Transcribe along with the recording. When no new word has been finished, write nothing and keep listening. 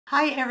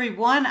Hi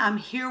everyone, I'm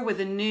here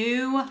with a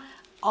new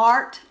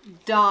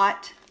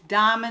ARTDOT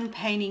diamond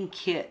painting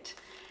kit.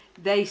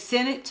 They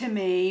sent it to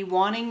me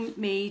wanting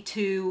me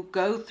to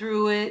go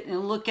through it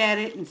and look at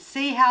it and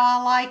see how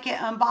I like it,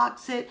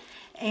 unbox it,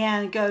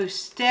 and go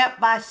step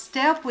by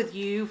step with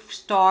you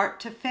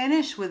start to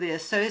finish with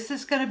this. So this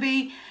is going to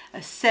be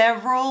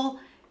several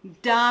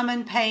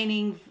diamond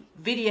painting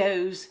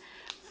videos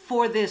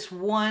for this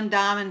one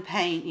diamond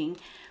painting,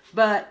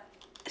 but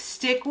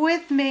stick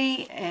with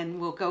me and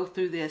we'll go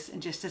through this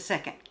in just a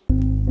second.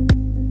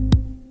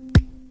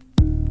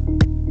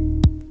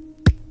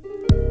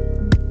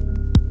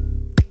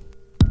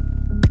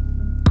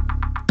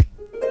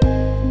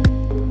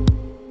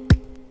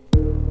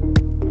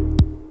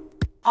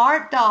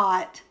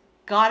 ARTDOT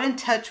got in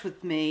touch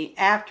with me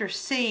after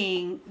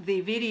seeing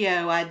the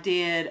video I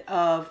did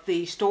of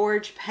the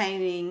storage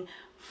painting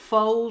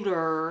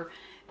folder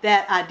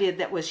that I did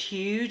that was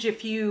huge.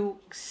 If you've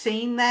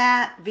seen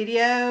that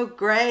video,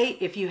 great.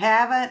 If you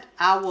haven't,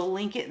 I will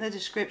link it in the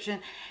description,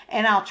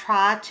 and I'll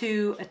try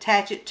to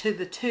attach it to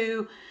the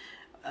two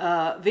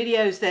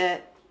videos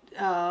that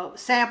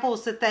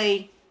samples that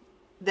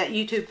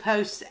YouTube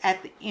posts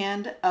at the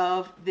end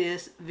of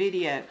this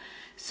video.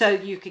 So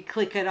you could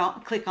click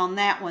on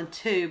that one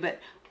too. But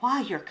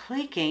while you're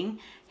clicking,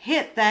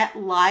 hit that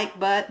like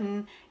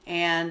button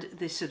and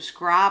the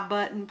subscribe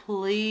button,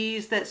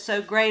 please. That's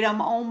so great. I'm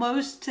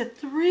almost to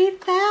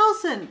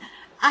 3,000.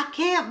 I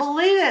can't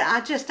believe it. I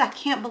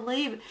can't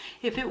believe it.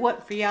 If it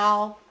wasn't for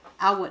y'all,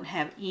 I wouldn't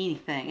have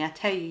anything. I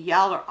tell you,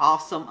 y'all are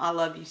awesome. I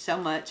love you so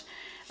much.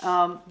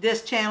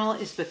 This channel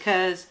is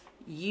because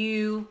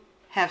you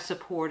have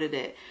supported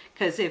it.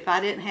 Because if I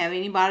didn't have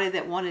anybody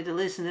that wanted to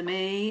listen to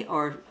me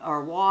or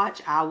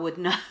watch, I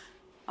wouldn't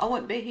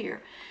be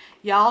here.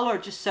 Y'all are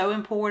just so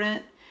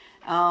important.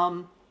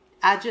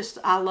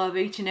 I love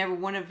each and every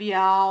one of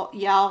y'all.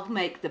 Y'all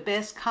make the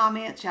best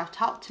comments. Y'all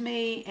talk to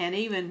me and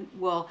even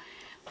will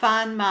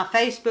find my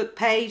Facebook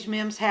page,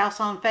 Mim's House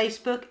on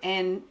Facebook,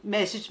 and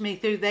message me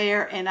through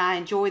there, and I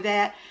enjoy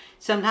that.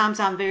 Sometimes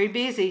I'm very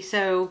busy,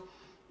 so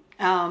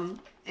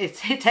it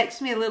takes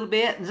me a little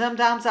bit, and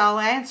sometimes I'll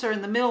answer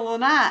in the middle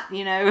of the night,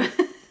 you know.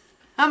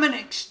 I'm an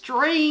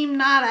extreme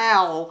night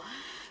owl.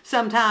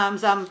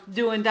 Sometimes I'm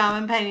doing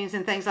diamond paintings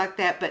and things like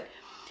that, but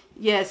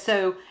yeah,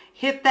 so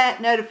hit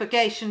that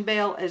notification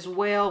bell as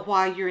well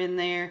while you're in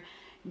there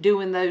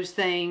doing those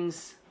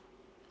things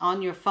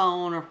on your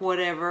phone or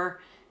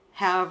whatever,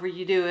 however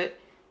you do it,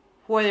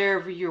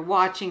 wherever you're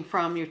watching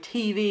from, your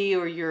TV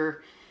or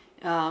your,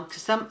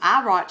 because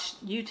I watch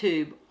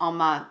YouTube on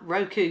my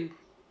Roku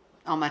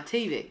on my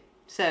TV.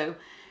 So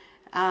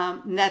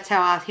and that's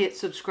how I hit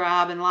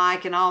subscribe and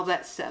like and all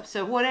that stuff.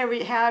 So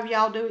however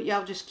y'all do it,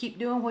 y'all just keep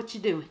doing what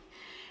you're doing.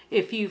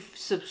 If you've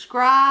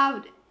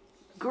subscribed,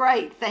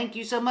 great, thank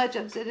you so much.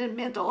 I'm sending a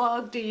mental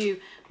hug to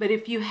you. But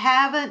if you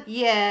haven't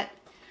yet,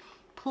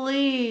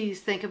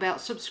 please think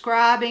about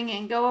subscribing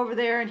and go over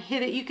there and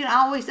hit it. You can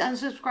always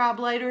unsubscribe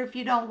later if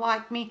you don't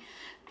like me.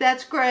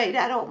 That's great.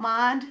 I don't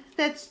mind.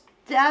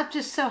 I'm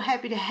just so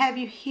happy to have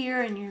you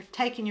here, and you're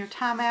taking your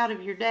time out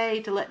of your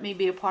day to let me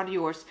be a part of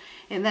yours,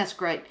 and that's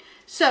great.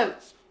 So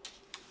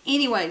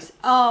anyways,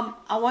 I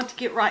want to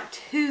get right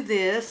to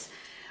this.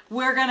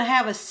 We're going to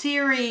have a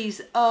series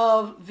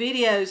of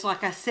videos,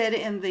 like I said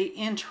in the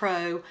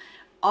intro.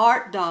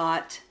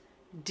 ARTDOT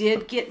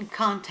did get in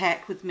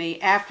contact with me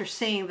after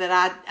seeing that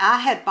I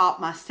had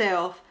bought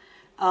myself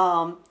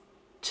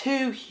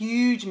two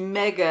huge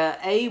mega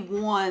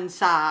A1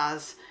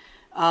 size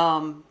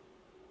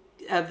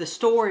of the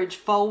storage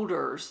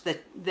folders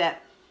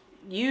that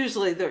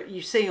usually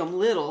you see them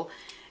little,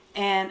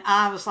 and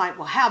I was like,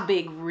 well, how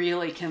big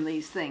really can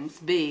these things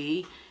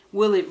be?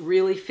 Will it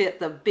really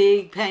fit the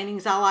big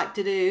paintings I like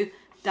to do,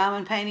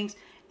 diamond paintings?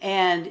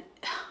 And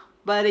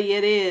buddy,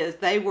 it is.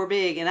 They were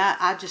big, and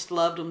I just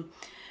loved them.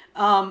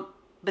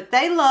 But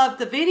they loved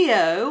the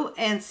video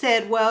and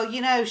said, well,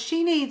 you know,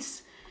 she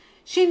needs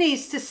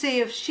to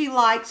see if she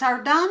likes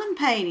our diamond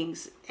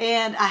paintings.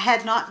 And I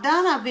had not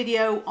done a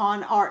video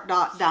on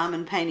ARTDOT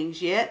diamond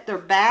paintings yet. They're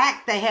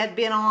back. They had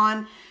been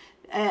on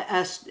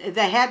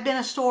they had been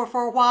a store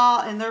for a while,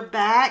 and they're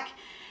back.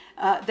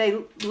 They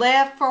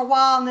left for a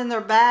while, and then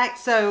they're back.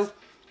 So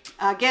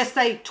I guess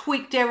they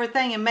tweaked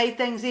everything and made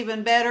things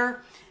even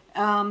better.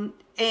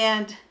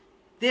 And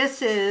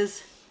this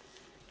is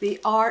the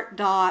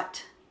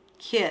ARTDOT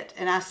kit.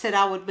 And I said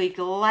I would be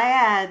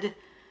glad.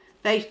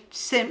 They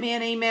sent me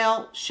an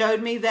email,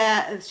 showed me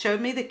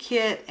the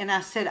kit, and I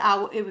said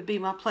it would be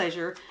my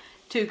pleasure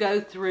to go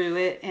through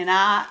it. And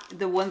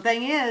the one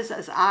thing is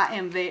I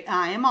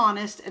am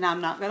honest, and I'm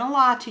not going to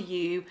lie to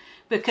you,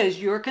 because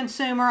you're a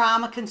consumer,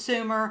 I'm a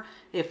consumer.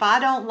 If I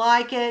don't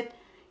like it,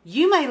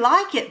 you may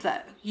like it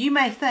though. You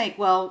may think,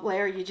 well,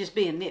 Lara, you're just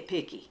being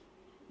nitpicky,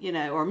 you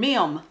know, or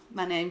Mim.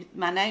 My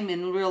name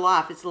in real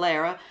life is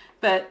Lara,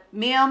 but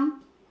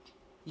Mim,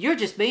 you're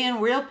just being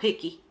real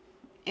picky,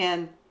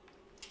 and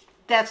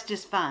that's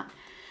just fine.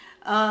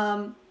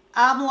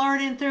 I'm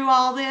learning through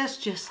all this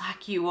just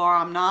like you are.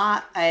 I'm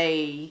not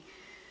a,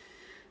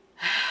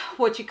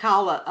 what you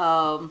call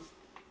a,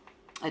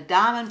 a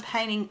diamond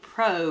painting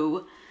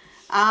pro.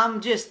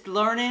 I'm just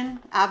learning.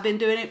 I've been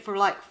doing it for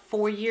like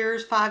 4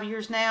 years, 5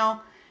 years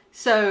now.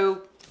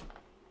 So,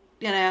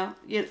 you know,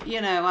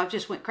 I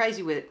just went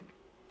crazy with it.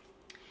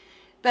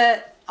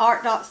 But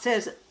ARTDOT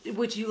says,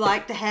 would you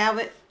like to have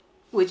it?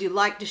 Would you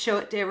like to show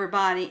it to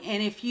everybody?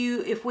 And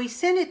if we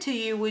send it to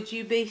you, would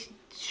you be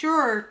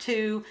sure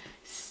to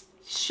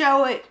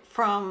show it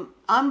from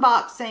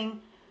unboxing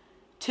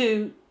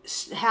to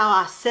how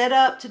I set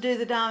up to do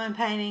the diamond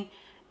painting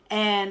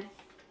and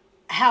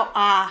how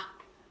I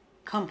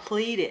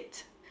complete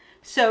it.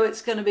 So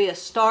it's going to be a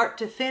start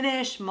to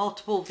finish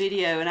multiple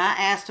video, and I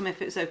asked them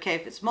if it's okay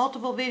if it's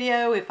multiple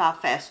video, if I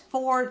fast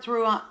forward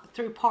through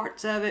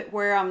parts of it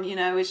where I'm, you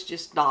know, it's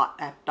just dot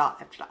after dot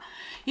after dot.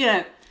 You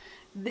know,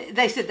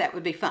 they said that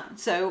would be fun.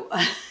 So,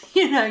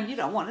 you know, you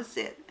don't want to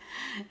sit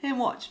and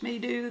watch me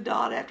do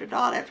dot after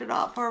dot after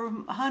dot for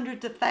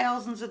hundreds of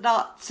thousands of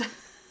dots.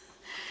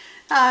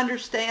 I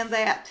understand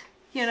that,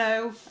 you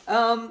know,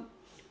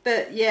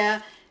 but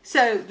yeah.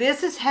 So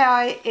this is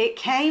how it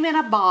came in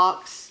a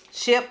box,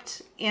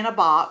 shipped in a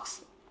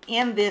box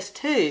in this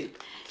tube.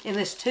 And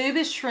this tube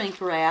is shrink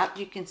wrapped.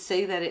 You can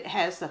see that it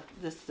has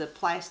the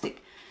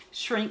plastic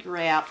shrink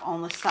wrap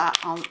on the side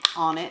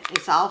on it.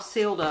 It's all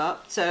sealed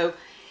up. So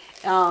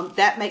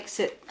that makes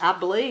it, I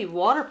believe,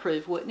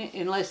 waterproof, wouldn't it?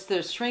 Unless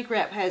the shrink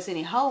wrap has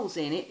any holes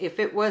in it. If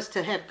it was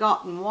to have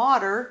gotten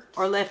water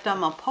or left on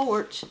my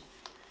porch,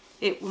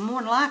 it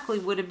more than likely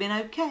would have been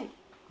okay,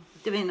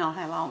 depending on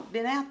how long it's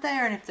been out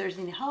there and if there's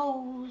any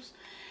holes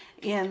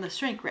in the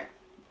shrink wrap.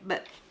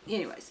 But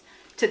anyways,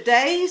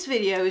 today's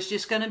video is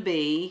just going to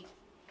be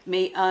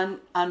me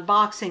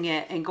unboxing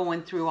it and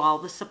going through all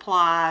the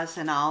supplies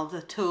and all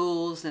the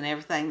tools and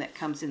everything that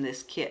comes in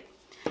this kit.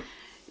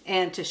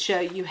 And to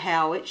show you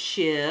how it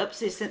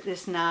ships. Isn't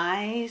this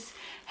nice?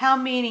 How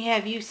many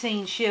have you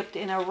seen shipped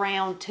in a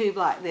round tube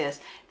like this?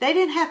 They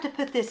didn't have to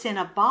put this in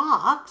a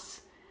box.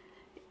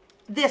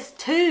 This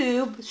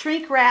tube,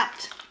 shrink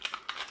wrapped,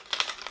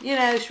 you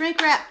know,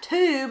 shrink wrapped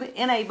tube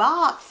in a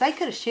box. They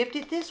could have shipped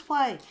it this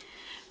way.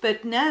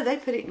 But no, they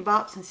put it in a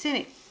box and sent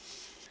it.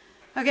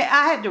 Okay,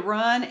 I had to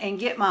run and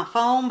get my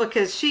phone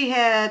because she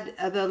had,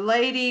 the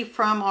lady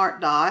from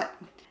ARTDOT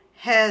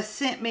has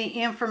sent me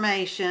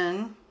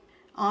information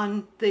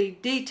on the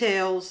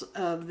details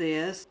of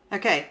this.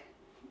 Okay,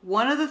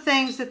 one of the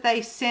things that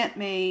they sent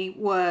me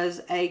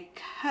was a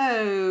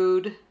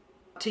code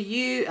to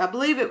use. I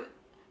believe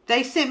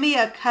they sent me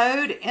a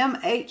code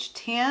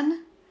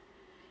MH10.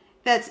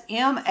 That's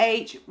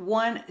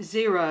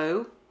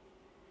MH10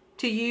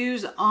 to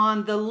use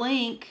on the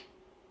link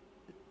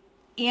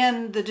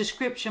in the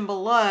description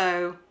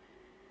below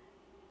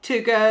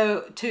to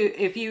go to,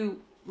 if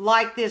you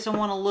like this and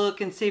want to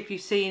look and see if you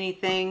see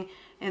anything,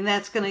 and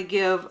that's going to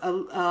give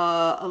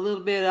a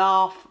little bit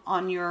off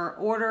on your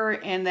order,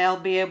 and they'll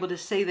be able to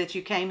see that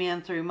you came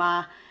in through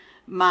my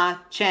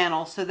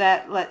channel. So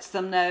that lets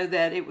them know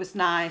that it was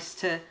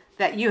nice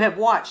that you have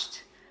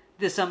watched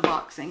this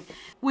unboxing.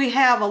 We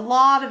have a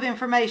lot of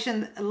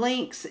information,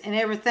 links and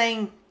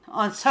everything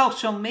on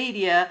social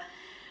media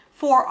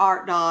for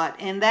ARTDOT,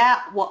 and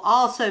that will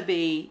also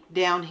be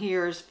down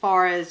here as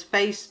far as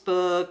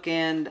Facebook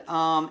and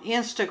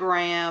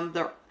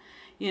Instagram,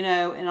 you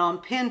know, and on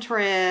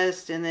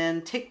Pinterest, and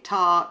then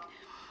TikTok.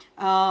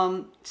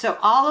 So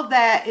all of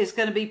that is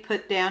going to be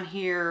put down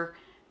here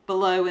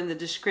below in the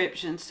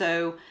description.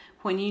 So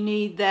when you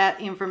need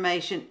that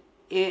information,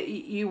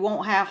 you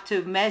won't have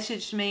to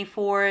message me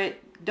for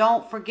it.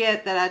 Don't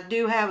forget that I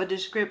do have a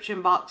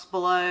description box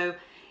below.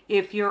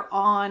 If you're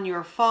on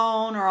your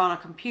phone or on a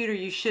computer,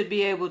 you should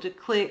be able to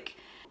click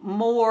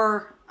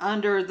more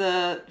under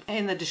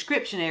in the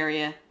description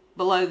area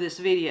below this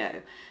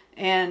video.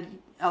 And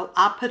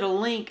I put a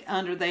link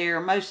under there.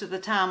 Most of the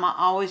time I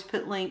always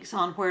put links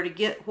on where to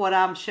get what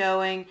I'm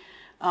showing,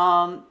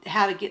 how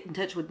to get in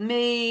touch with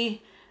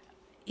me,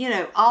 you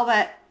know, all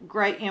that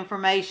great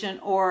information.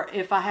 Or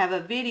if I have a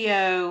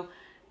video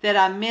that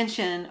I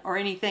mention or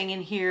anything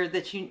in here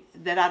that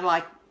I'd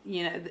like,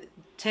 you know,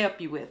 to help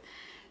you with.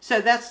 So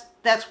that's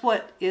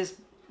what is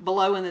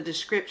below in the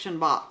description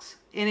box.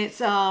 And it's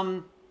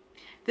the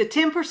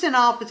 10%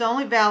 off is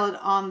only valid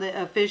on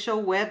the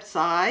official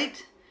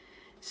website.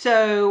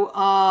 So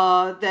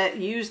that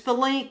use the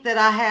link that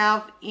I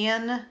have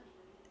in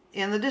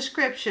the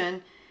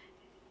description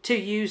to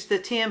use the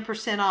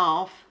 10%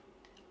 off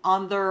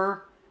on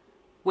their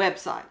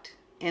website,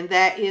 and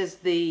that is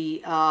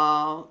the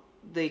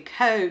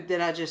code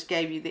that I just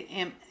gave you, the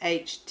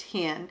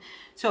MH10.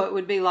 So it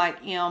would be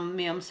like M,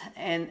 Mims,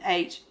 and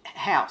H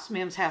House,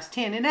 Mims House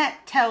 10, and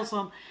that tells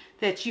them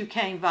that you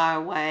came via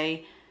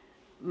way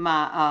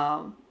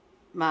my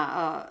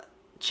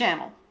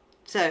channel.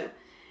 So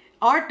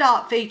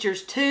ARTDOT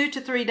features 2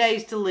 to 3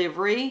 days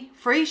delivery,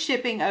 free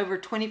shipping over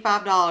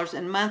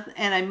 $25,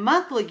 and a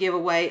monthly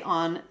giveaway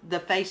on the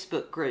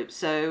Facebook group.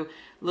 So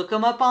look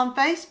them up on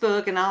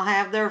Facebook, and I'll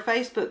have their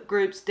Facebook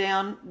groups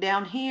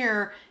down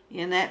here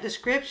in that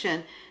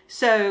description.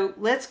 So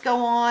let's go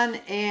on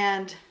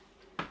and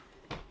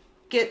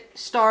get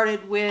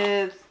started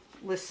with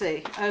let's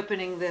see,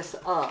 opening this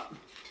up.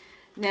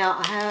 Now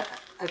I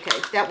have, okay,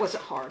 that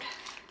wasn't hard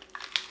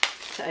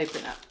to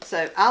open up.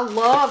 So I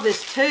love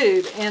this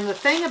tube, and the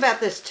thing about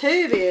this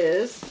tube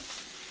is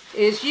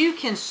you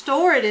can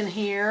store it in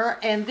here,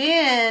 and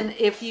then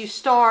if you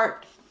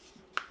start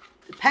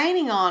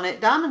painting on it,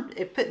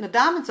 putting the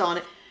diamonds on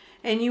it,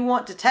 and you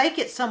want to take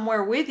it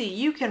somewhere with you,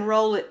 you can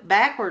roll it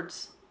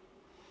backwards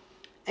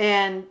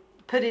and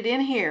put it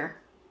in here,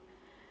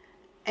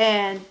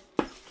 and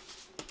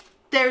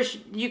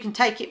you can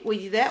take it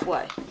with you that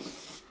way.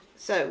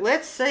 So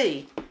let's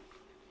see.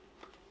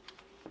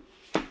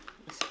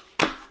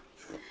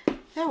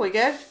 There we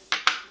go.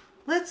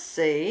 Let's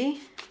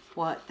see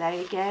what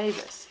they gave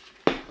us.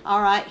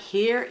 All right,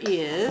 here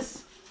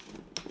is,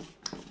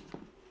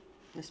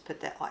 let's put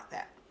that like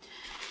that.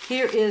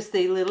 Here is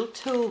the little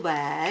tool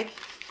bag,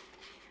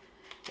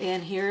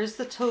 and here's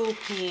the tool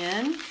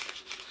pen.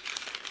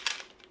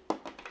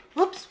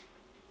 Whoops,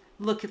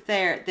 look at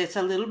there, that's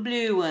a little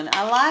blue one.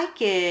 I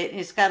like it.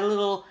 It's got a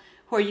little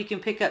where you can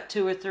pick up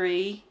 2 or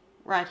 3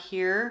 right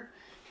here.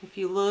 If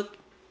you look,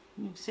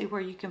 you can see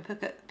where you can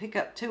pick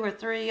up 2 or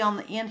 3 on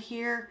the end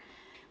here,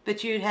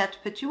 but you'd have to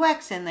put your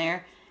wax in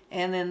there,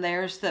 and then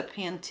there's the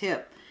pen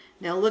tip.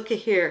 Now look at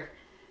here,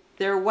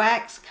 their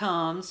wax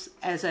comes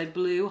as a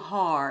blue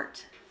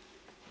heart.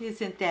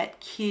 Isn't that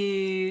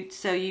cute?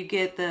 So you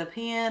get the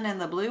pen and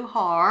the blue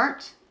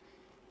heart.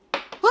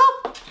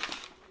 Whoop!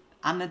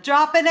 I'm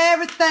dropping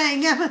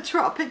everything. I'm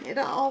dropping it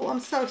all. I'm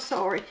so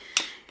sorry.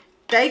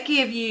 They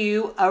give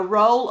you a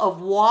roll of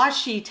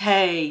washi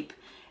tape,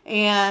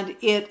 and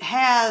it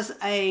has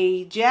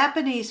a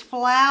Japanese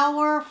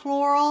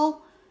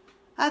floral,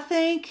 I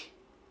think.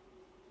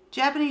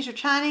 Japanese or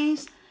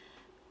Chinese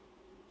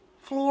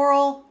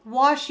floral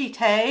washi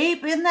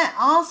tape. Isn't that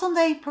awesome?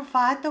 They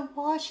provide the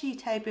washi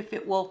tape if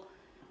it will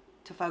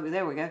to focus.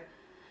 There we go.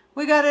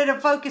 We got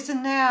it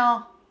focusing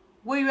now.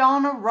 We're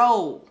on a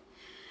roll.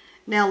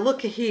 Now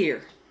look at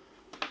here.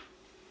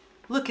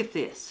 Look at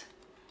this.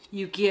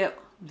 You get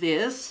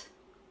this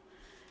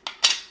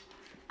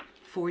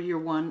for your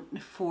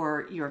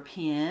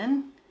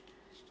pen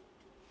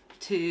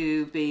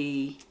to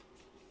be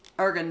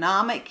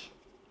ergonomic,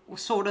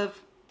 sort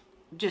of,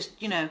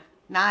 just, you know,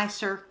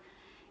 nicer.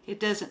 It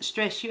doesn't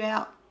stress you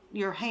out,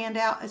 your hand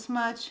out as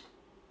much.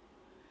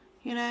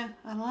 You know,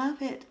 I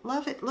love it,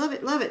 love it, love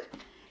it, love it.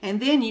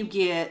 And then you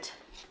get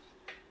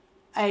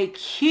a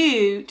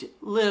cute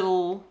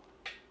little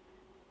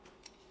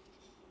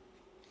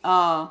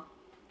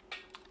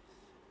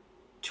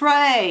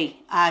tray.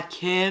 I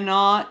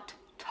cannot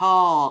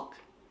talk.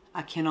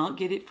 I cannot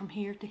get it from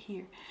here to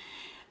here.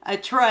 A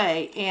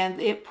tray,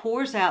 and it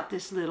pours out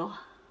this little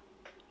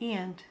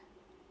end.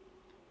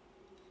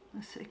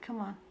 Let's see, come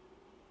on.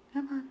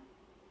 Come on.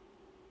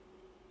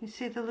 You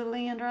see the little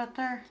end right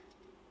there?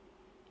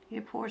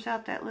 It pours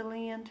out that little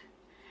end.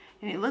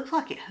 And it looks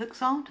like it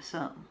hooks onto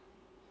something.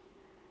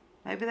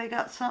 Maybe they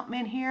got something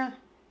in here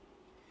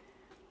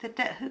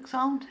that hooks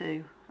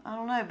onto. I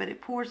don't know, but it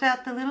pours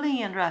out the little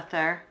end right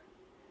there.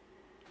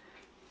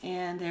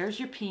 And there's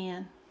your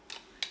pen.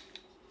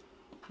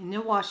 And the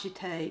washi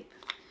tape.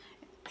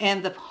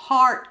 And the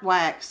heart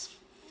wax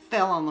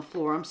fell on the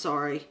floor. I'm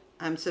sorry.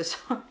 I'm so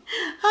sorry.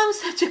 I'm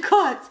such a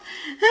klutz.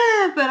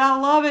 But I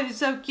love it. It's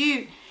so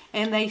cute.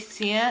 And they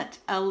sent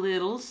a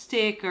little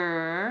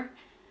sticker.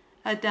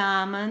 A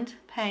diamond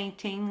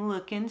painting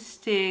looking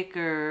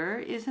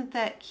sticker. Isn't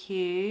that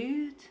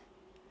cute?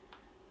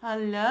 I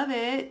love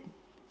it.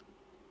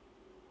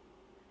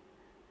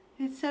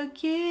 It's so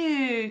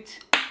cute.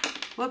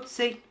 Whoops,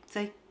 see.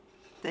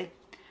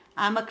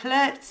 I'm a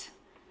klutz.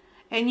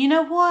 And you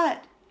know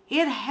what?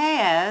 It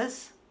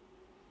has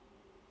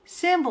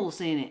symbols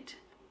in it.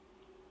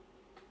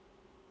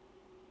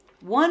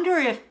 Wonder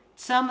if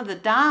some of the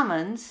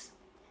diamonds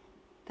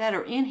that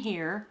are in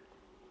here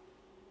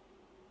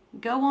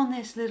go on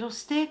this little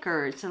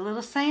sticker. It's a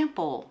little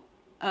sample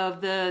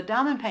of the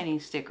diamond painting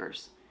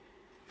stickers.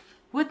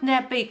 Wouldn't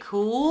that be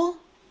cool?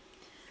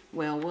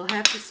 Well, we'll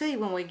have to see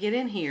when we get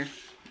in here.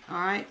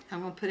 Alright,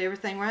 I'm going to put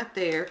everything right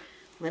there.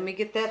 Let me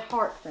get that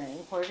heart thing.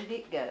 Where did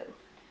it go?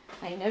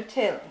 Ain't no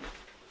telling.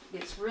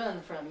 It's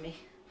run from me.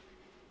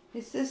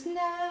 It says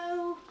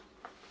no.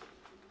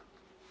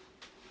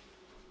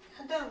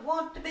 I don't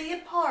want to be a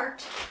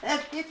part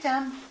of it.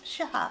 I'm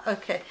shy.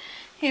 Okay,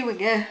 here we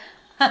go.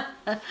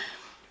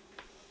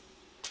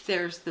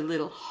 There's the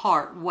little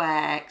heart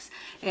wax,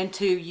 and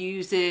to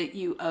use it,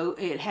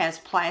 it has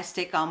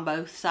plastic on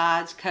both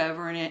sides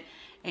covering it,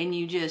 and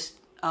you just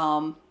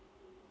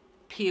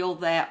peel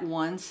that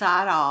one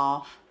side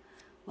off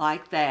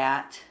like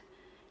that,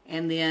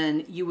 and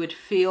then you would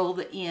fill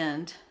the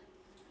end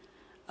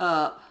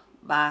up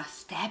by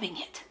stabbing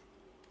it.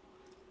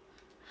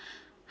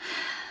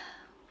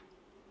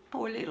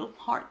 Poor little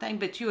heart thing,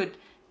 but you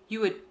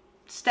would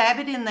stab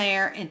it in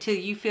there until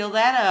you fill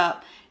that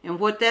up. And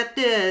what that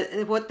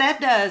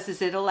does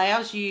is it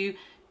allows you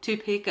to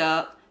pick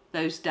up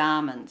those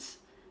diamonds.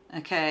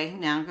 Okay,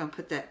 now I'm going to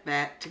put that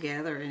back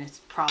together, and it's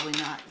probably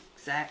not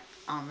exact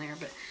on there,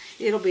 but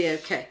it'll be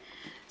okay.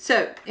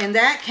 So, and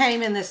that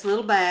came in this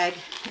little bag.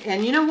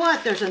 And you know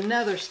what? There's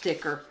another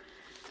sticker.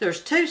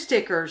 There's 2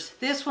 stickers.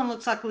 This one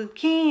looks like a little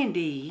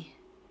candy.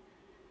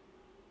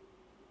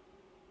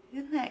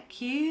 Isn't that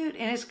cute?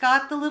 And it's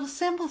got the little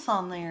symbols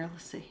on there.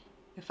 Let's see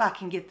if I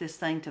can get this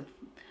thing to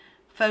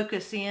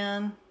focus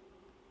in.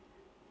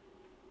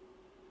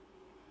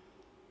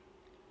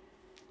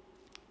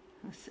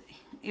 Let's see.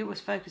 It was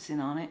focusing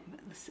on it,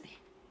 but let's see.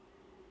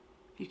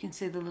 If you can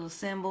see the little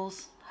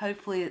symbols.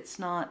 Hopefully it's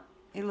not,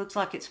 it looks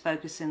like it's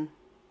focusing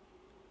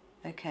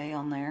okay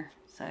on there.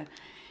 So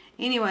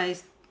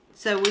anyways,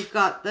 so we've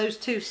got those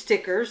 2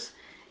 stickers.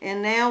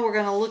 And now we're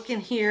going to look in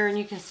here, and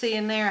you can see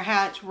in there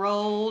how it's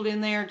rolled in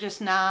there, just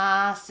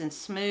nice and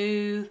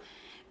smooth.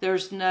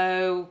 There's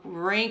no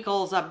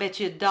wrinkles. I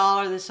bet you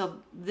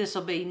 $1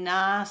 this'll be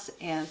nice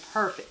and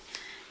perfect.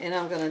 And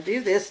I'm going to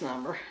do this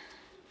number.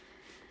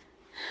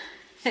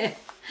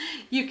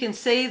 You can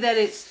see that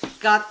it's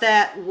got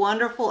that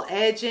wonderful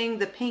edging,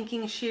 the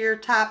pinking sheer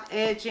type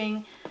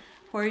edging,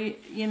 where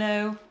you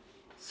know,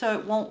 so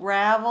it won't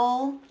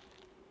ravel.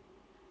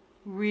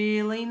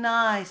 Really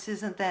nice.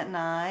 Isn't that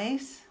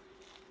nice?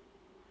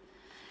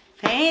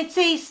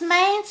 Fancy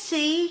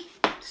smancy.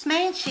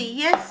 Smancy.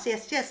 Yes,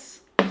 yes,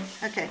 yes.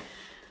 Okay.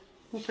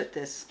 We'll put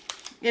this.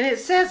 And it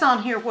says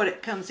on here what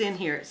it comes in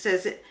here. It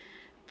says it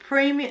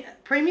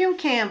premium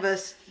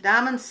canvas,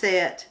 diamond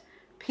set,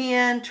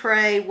 pen,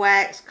 tray,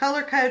 wax,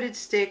 color-coded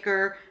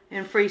sticker,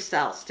 and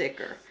freestyle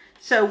sticker.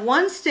 So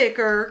one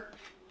sticker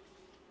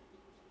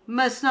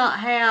must not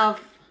have,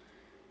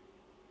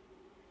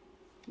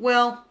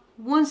 well,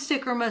 one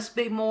sticker must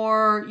be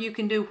more, you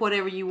can do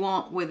whatever you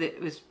want with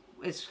it.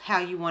 It's how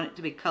you want it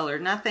to be colored.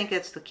 And I think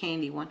that's the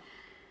candy one.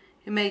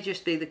 It may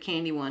just be the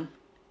candy one.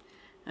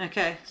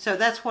 Okay, so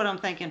that's what I'm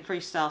thinking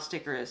freestyle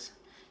sticker is.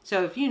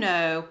 So if you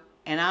know,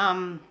 and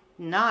I'm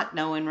not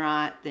knowing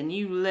right, then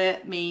you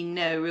let me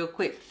know real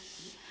quick.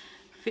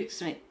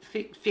 Fix me.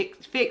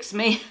 Fix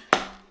me.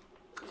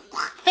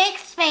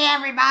 Fix me,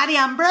 everybody.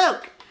 I'm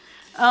broke.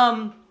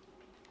 Oh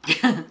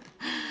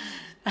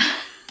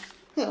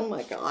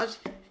my gosh.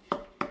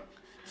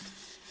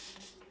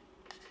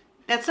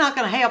 That's not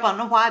going to help. I don't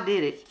know why I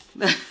did it.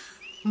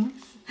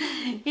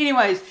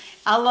 Anyways,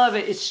 I love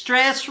it. It's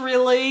stress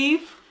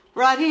relief.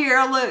 Right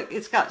here, look.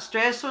 It's got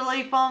stress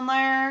relief on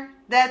there.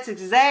 That's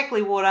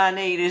exactly what I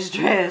need is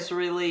stress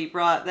relief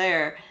right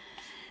there.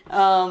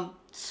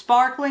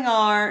 Sparkling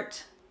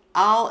art.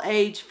 All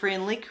age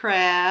friendly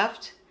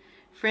craft.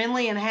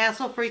 Friendly and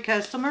hassle-free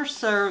customer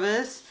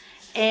service.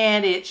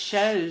 And it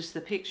shows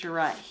the picture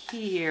right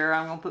here.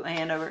 I'm going to put my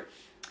hand over it.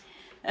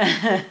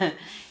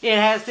 It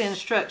has the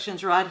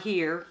instructions right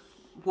here,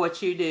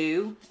 what you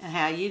do and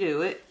how you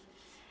do it.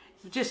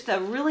 Just a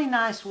really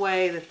nice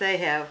way that they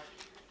have.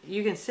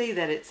 You can see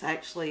that it's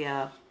actually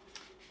a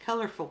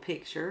colorful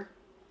picture.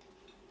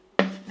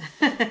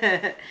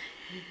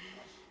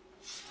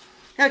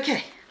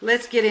 Okay,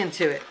 let's get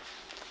into it.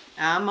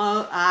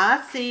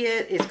 I see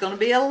it. It's going to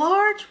be a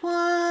large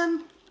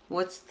one.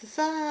 What's the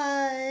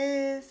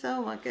size?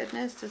 Oh my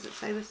goodness, does it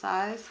say the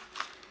size?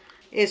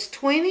 It's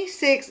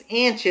 26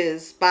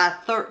 inches by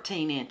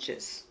 13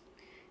 inches.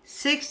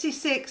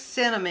 66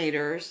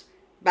 centimeters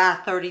by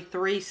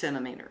 33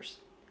 centimeters.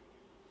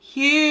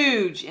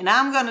 Huge. And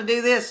I'm going to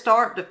do this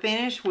start to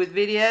finish with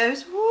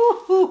videos.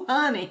 Woo,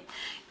 honey.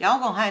 Y'all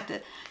going to have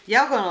to,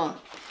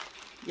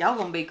 y'all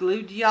going to be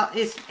glued to y'all.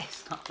 It's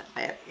not that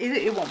bad.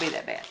 It won't be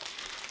that bad.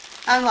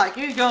 I'm like,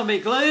 you're going to be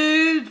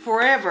glued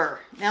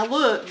forever. Now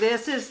look,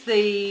 this is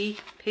the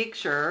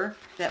picture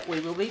that we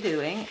will be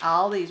doing.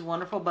 All these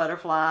wonderful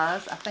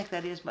butterflies. I think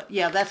that is, but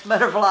yeah, that's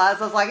butterflies.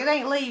 I was like, it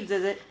ain't leaves,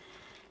 is it?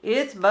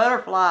 It's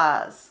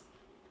butterflies.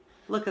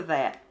 Look at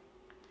that.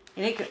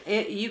 And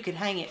you could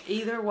hang it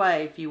either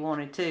way if you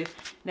wanted to.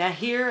 Now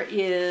here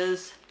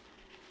is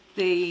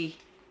the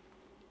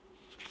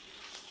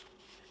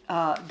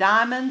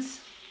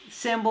diamonds,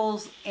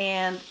 symbols,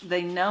 and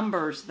the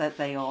numbers that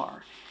they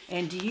are.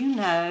 And do you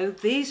know,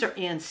 these are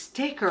in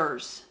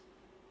stickers.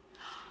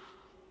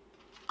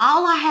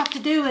 All I have to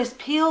do is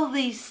peel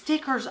these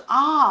stickers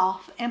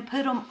off and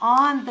put them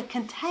on the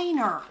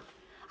container.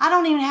 I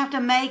don't even have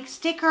to make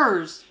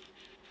stickers.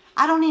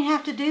 I don't even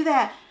have to do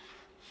that.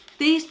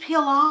 These peel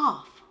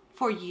off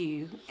for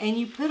you, and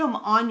you put them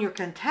on your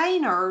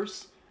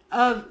containers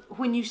of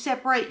when you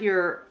separate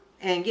your,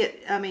 and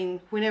get, I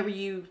mean, whenever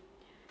you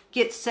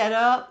get set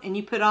up and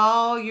you put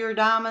all your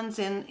diamonds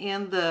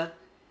in the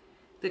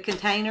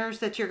containers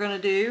that you're going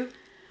to do.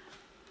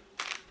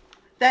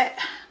 That,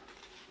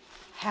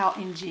 how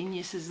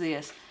ingenious is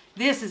this?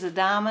 This is a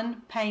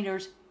diamond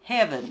painter's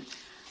heaven.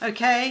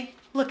 Okay,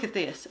 look at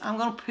this. I'm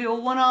going to peel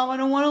one off. I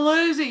don't want to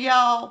lose it,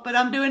 y'all, but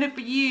I'm doing it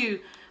for you.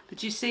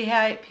 But you see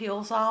how it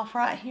peels off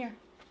right here?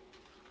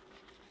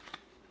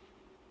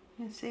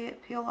 You can see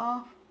it peel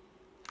off.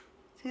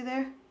 See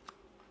there?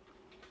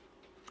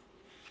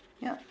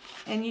 Yep.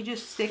 And you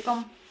just stick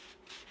them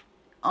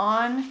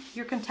on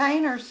your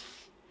containers.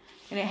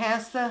 And it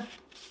has the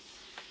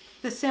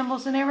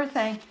symbols and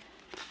everything.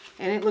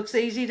 And it looks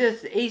easy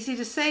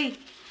to see.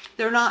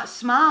 They're not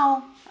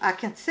small. I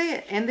can see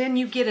it. And then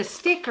you get a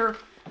sticker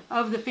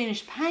of the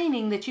finished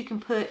painting that you can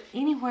put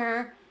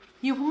anywhere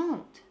you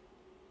want.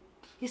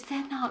 Is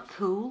that not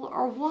cool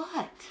or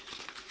what?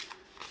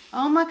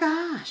 Oh my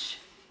gosh.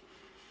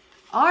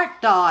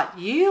 ARTDOT,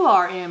 you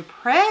are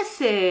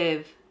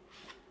impressive.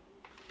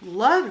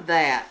 Love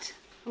that.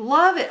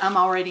 Love it. I'm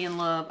already in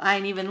love. I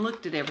ain't even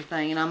looked at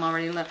everything and I'm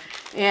already in love.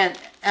 And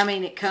I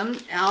mean, it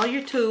comes, all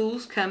your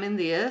tools come in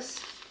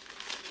this.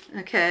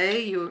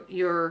 Okay,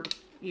 your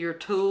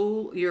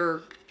tool,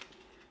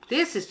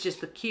 this is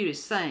just the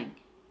cutest thing.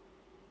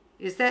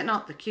 Is that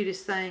not the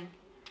cutest thing?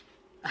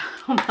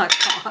 Oh my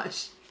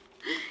gosh.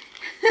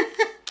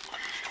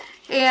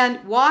 And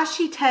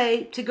washi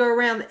tape to go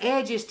around the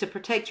edges to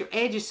protect your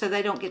edges so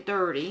they don't get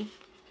dirty.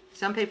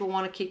 Some people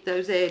want to keep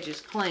those edges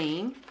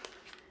clean.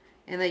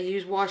 And they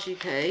use washi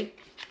tape.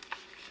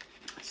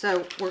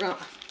 So we're going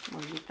to,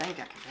 well, you think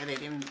I can put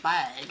it in the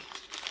bag.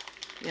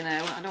 You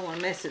know, I don't want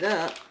to mess it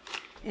up.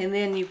 And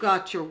then you've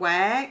got your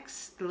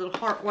wax, the little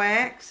heart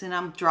wax, and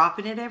I'm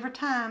dropping it every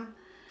time.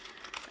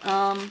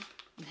 Y'all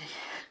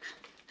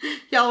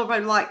are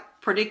probably like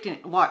predicting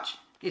it. Watch.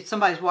 If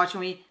somebody's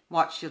watching me,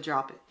 watch, she'll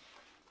drop it.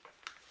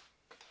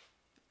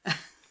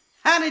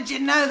 How did you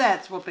know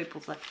that's what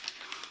people say?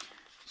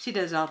 She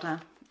does it all the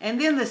time.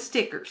 And then the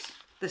stickers.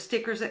 The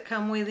stickers that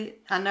come with it.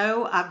 I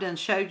know I've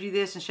showed you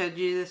this and showed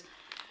you this.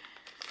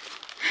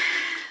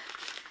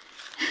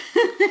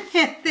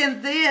 And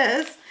then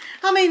this.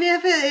 I mean,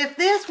 if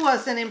this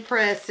wasn't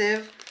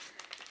impressive,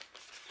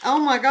 oh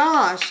my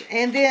gosh.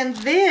 And then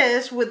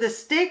this with the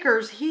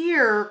stickers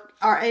here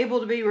are able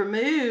to be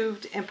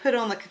removed and put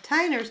on the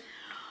containers.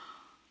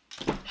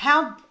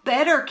 How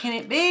better can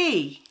it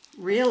be?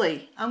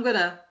 Really? I'm going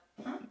to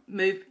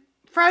move.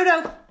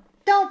 Frodo,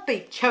 don't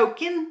be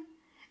choking.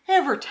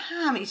 Every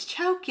time he's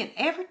choking.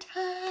 Every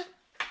time.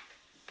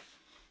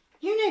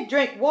 You need to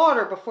drink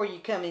water before you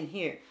come in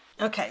here.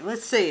 Okay,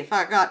 let's see if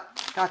I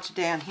got you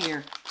down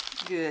here.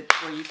 Good.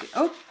 Where you can,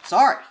 oh,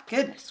 sorry.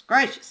 Goodness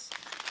gracious.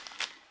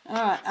 All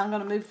right, I'm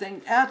going to move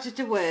things out of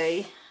the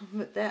way.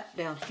 Put that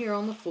down here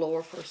on the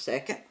floor for a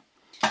second.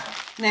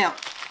 Now,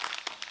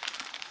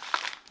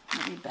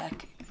 let me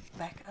back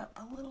it up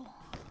a little.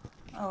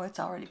 Oh, it's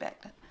already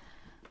backed up.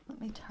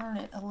 Let me turn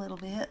it a little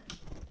bit.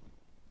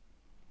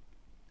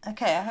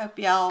 Okay, I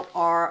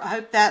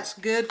hope that's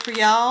good for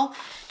y'all.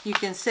 You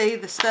can see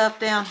the stuff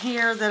down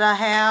here that I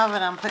have,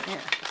 and I'm putting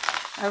it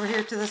over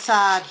here to the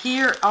side.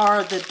 Here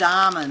are the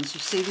diamonds. You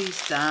see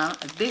these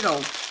diamonds, a big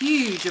old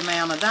huge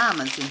amount of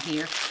diamonds in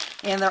here,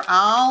 and they're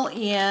all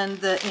in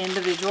the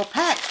individual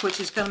packs, which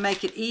is going to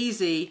make it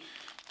easy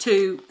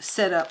to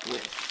set up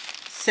with.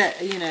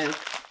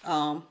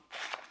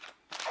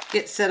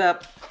 Get set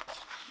up.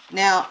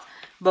 Now,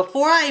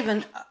 before I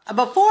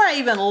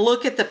even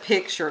look at the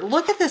picture,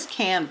 look at this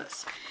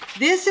canvas.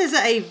 This is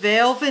a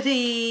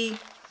velvety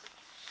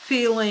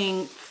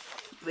feeling.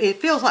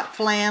 It feels like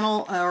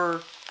flannel or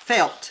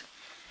felt.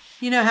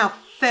 You know how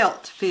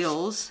felt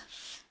feels.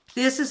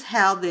 This is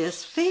how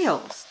this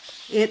feels.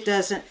 It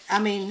doesn't, I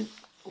mean,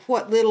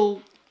 what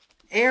little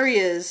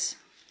areas,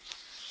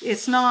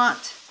 it's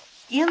not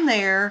in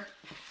there.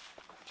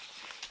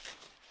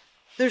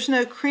 There's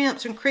no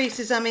crimps and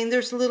creases. I mean,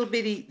 there's a little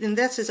bitty, and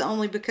this is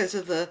only because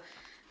of the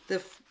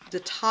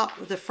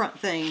top, the front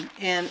thing,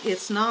 and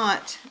it's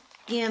not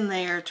in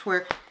there to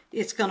where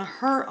it's going to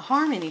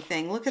harm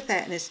anything. Look at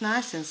that, and it's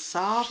nice and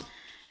soft.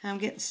 I'm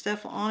getting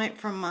stuff on it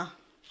from my,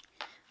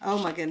 oh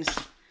my goodness,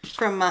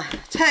 from my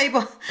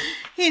table.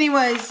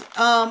 Anyways,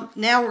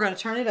 now we're going to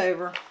turn it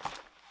over,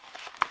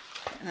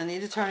 and I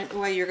need to turn it the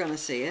way you're going to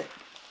see it,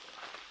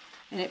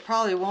 and it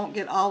probably won't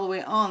get all the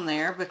way on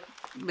there, but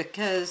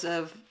because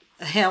of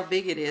how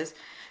big it is,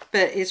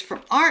 but it's from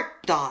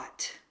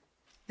ARTDOT.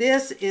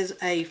 This is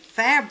a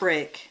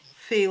fabric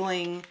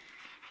feeling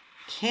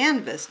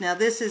canvas. Now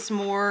this is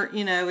more,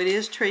 you know, it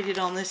is treated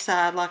on this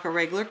side like a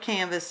regular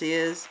canvas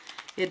is.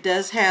 It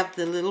does have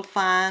the little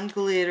fine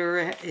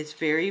glitter. It's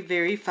very,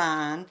 very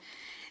fine.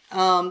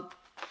 And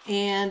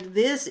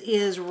this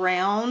is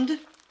round.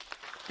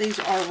 These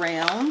are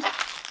round.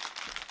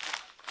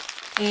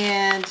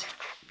 And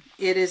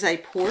it is a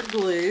poured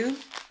glue.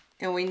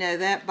 And we know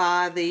that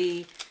by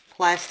the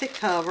plastic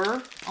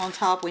cover on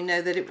top. We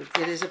know that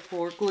it is a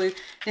poured glue.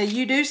 Now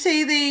you do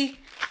see the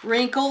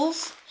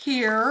wrinkles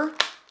here,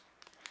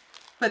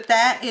 but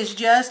that is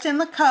just in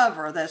the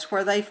cover. That's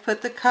where they've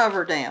put the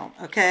cover down,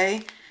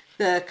 okay?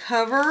 The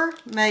cover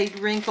made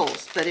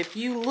wrinkles, but if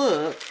you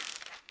look,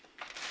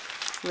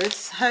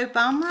 let's hope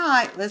I'm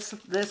right.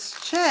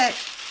 Let's check.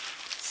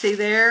 See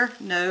there?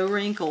 No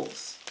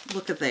wrinkles.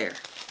 Look at there.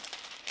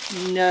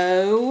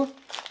 No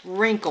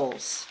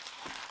wrinkles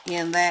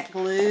in that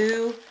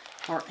glue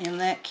or in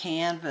that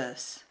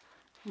canvas.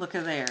 Look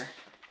at there.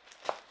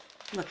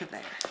 Look at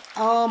there.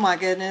 Oh my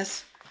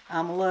goodness.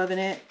 I'm loving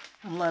it.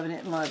 I'm loving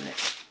it and loving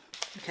it.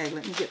 Okay,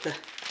 let me get the,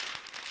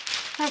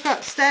 I've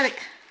got static.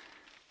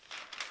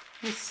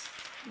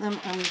 I'm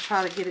going to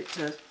try to get it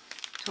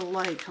to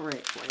lay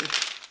correctly.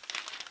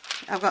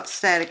 I've got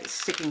static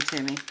sticking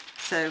to me.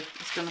 So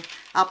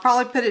I'll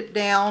probably put it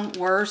down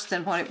worse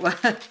than what it was.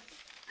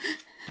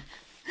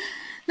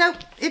 Nope,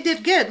 it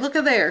did good. Look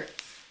at there.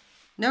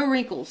 No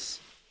wrinkles,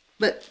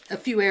 but a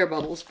few air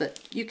bubbles, but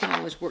you can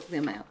always work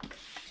them out.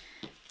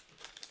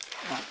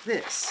 Like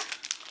this.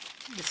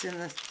 It's in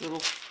this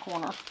little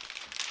corner.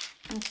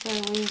 And so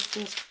we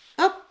just,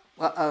 oh,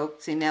 uh-oh.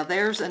 See, now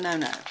there's a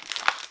no-no.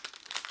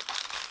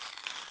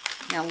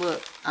 Now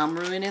look, I'm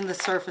ruining the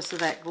surface of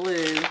that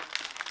glue.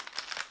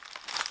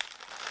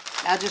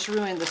 I just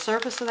ruined the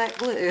surface of that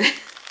glue.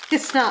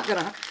 It's not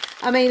gonna,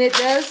 I mean, it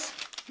does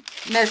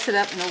mess it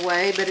up in a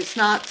way, but it's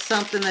not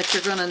something that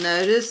you're gonna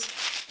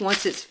notice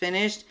once it's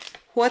finished.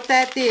 What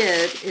that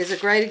did is a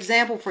great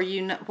example for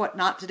you what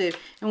not to do.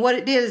 And what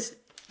it did is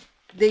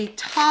the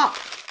top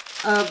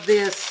of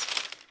this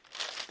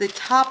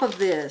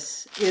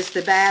is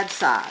the bad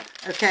side,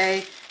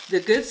 okay? The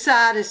good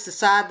side is the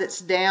side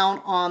that's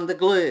down on the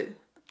glue.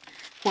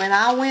 When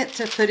I went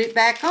to put it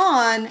back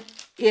on,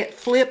 it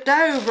flipped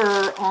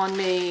over on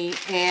me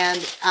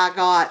and I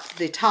got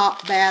the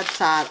top bad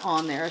side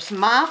on there. It's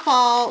my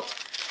fault,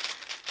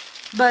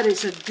 but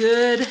it's a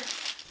good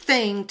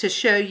thing to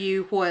show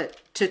you what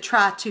to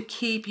try to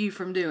keep you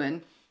from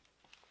doing.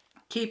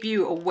 Keep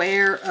you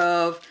aware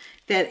of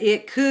that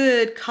it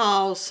could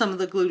cause some of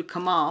the glue to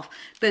come off.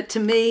 But to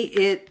me,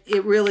 it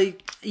really,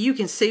 you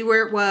can see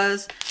where it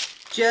was.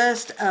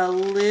 Just a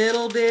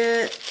little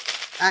bit.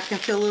 I can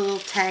feel a little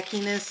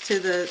tackiness to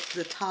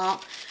the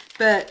top.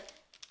 But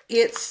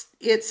it's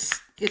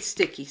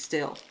sticky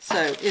still,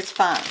 so it's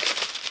fine.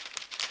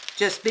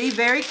 Just be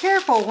very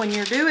careful when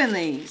you're doing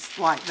these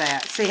like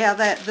that. See how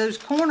those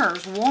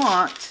corners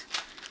want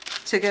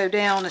to go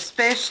down,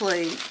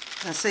 especially,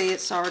 and see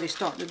it's already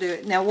starting to do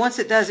it. Now once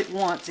it does it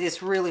once,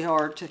 it's really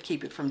hard to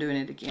keep it from doing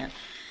it again.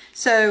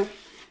 So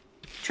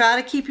try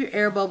to keep your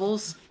air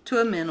bubbles to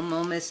a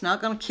minimum. It's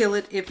not going to kill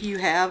it if you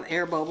have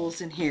air bubbles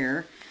in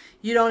here.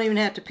 You don't even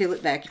have to peel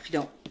it back if you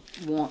don't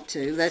want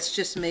to. That's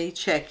just me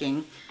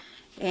checking.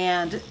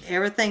 And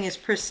everything is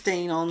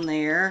pristine on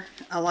there.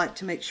 I like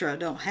to make sure I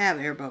don't have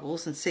air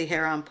bubbles, and see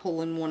how I'm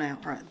pulling one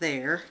out right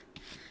there.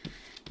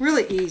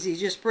 Really easy.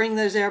 Just bring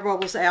those air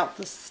bubbles out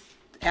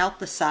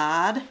the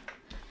side.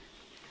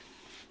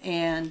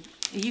 And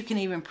you can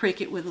even prick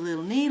it with a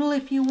little needle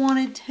if you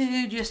wanted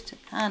to, just to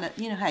kind of,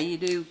 you know how you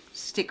do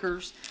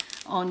stickers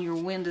on your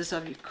windows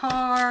of your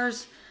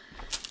cars.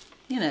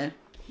 You know,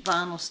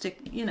 vinyl stick,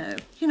 you know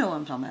what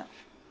I'm talking about.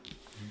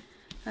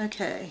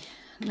 Okay,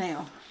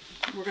 now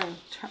we're going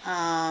to,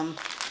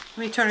 let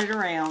me turn it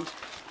around.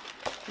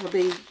 It'll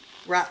be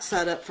right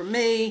side up for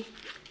me.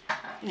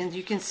 And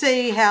you can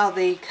see how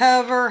the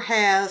cover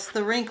has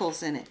the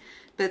wrinkles in it.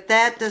 But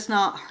that does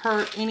not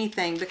hurt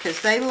anything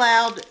because they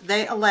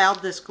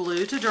allowed this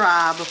glue to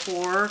dry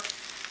before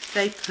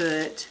they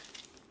put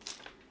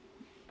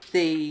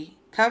the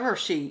cover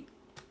sheet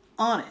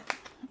on it.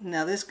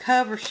 Now this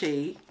cover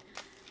sheet,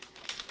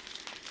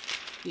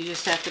 you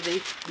just have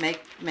to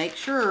make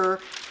sure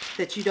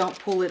that you don't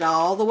pull it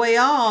all the way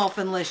off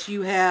unless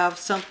you have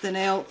something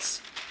else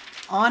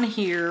on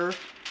here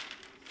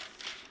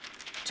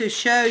to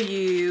show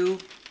you.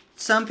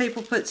 Some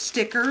people put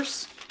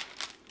stickers.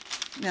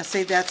 Now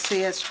see,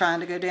 it's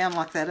trying to go down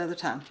like that other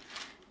time.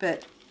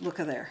 But look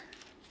at there.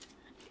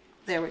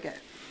 There we go.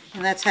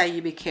 And that's how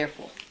you be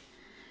careful.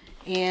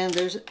 And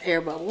there's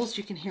air bubbles.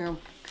 You can hear them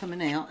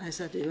coming out as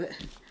I do it.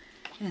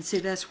 And see,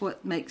 that's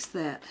what makes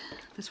that.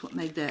 That's what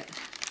made that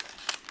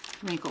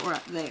wrinkle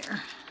right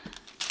there.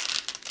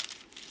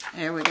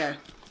 There we go.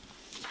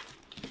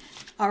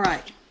 All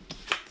right.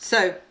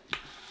 So,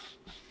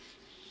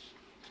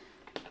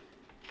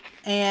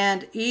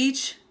 and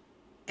each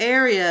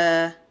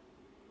area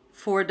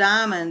for a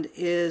diamond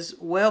is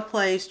well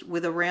placed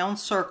with a round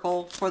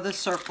circle for the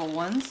circle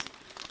ones.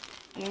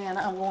 And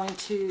I'm going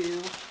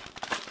to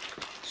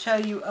show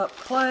you up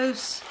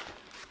close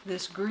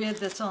this grid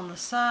that's on the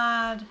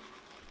side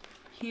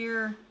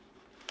here.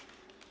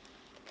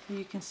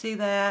 You can see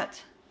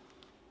that.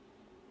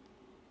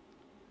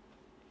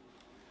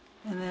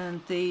 And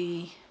then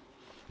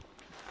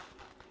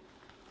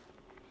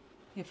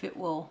if it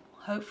will,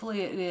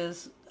 hopefully it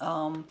is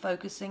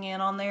focusing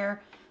in on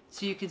there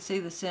so you can see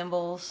the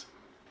symbols,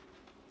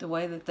 the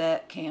way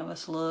that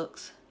canvas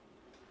looks,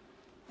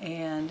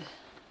 and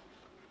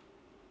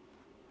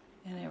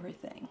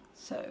everything.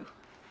 So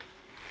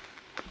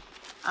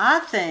I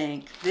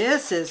think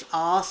this is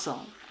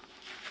awesome.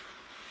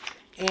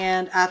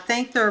 And I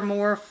think they're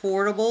more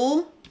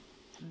affordable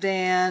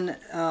than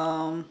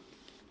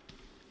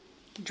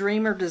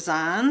Dreamer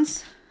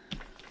Designs.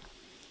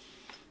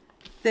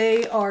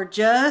 They are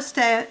just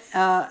at,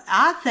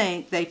 I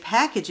think they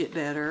package it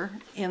better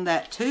in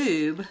that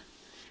tube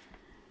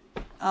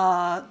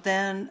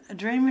than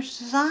Dreamer's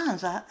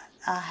Designs. I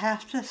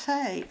have to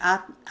say. I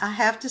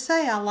have to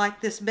say I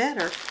like this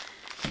better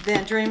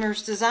than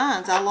Dreamer's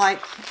Designs. I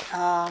like,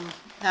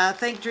 I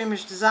think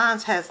Dreamer's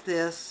Designs has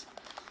this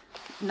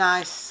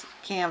nice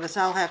canvas.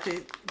 I'll have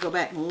to go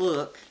back and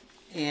look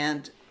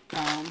and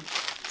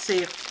see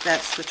if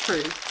that's the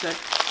truth. But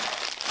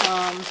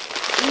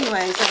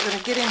anyways, I'm going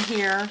to get in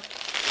here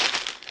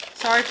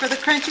Sorry for the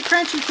crunchy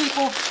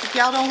people. If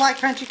y'all don't like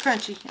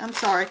crunchy, I'm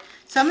sorry.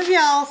 Some of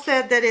y'all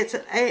said that it's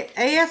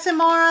ASMR,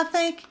 I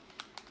think,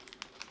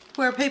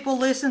 where people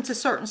listen to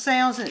certain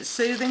sounds and it's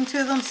soothing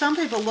to them. Some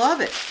people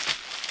love it.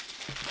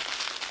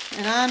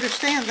 And I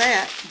understand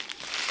that,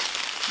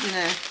 you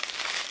know.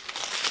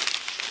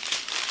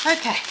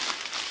 Okay.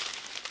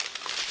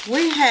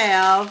 We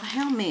have,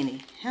 how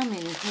many? Let me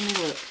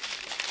look.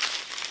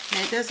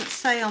 Now, it doesn't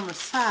say on the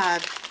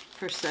side,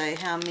 per se,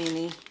 how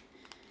many.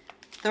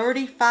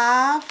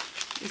 35,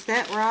 is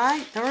that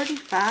right?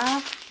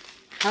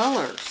 35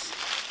 colors.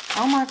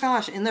 Oh my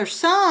gosh, and there's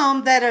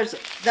some that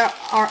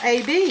are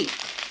AB.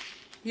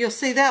 You'll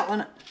see that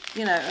one,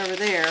 you know, over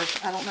there.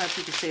 I don't know if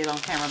you can see it on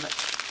camera, but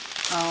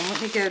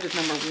let me go to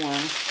number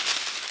 1.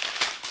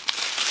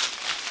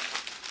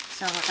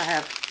 Sounds like I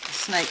have a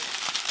snake.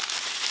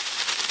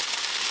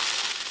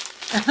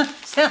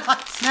 Sounds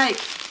like a snake.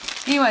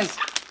 Anyways,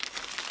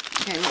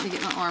 okay, let me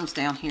get my arms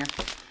down here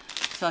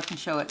so I can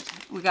show it.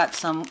 We got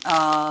some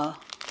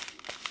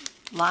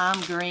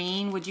lime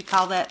green. Would you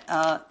call that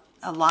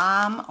a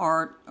lime,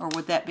 or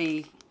would that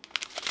be?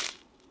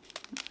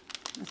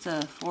 It's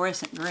a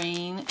fluorescent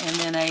green, and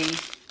then a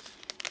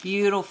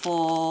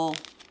beautiful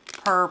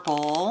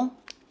purple,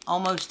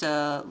 almost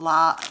a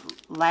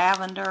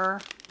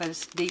lavender, but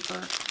it's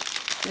deeper.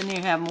 Then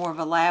you have more of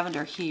a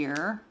lavender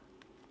here.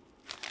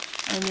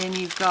 And then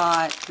you've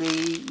got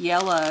the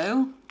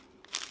yellow.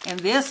 And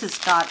this has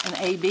got an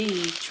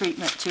AB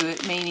treatment to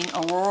it, meaning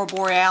aurora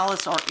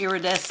borealis or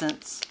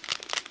iridescence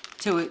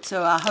to it.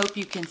 So I hope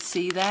you can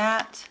see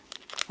that,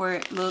 where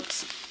it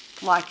looks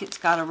like it's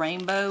got a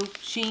rainbow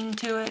sheen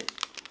to it.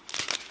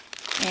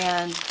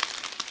 And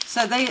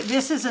so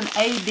this is an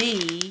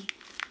AB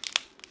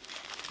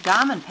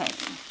diamond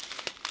painting.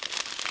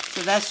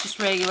 So that's just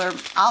regular.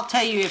 I'll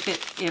tell you if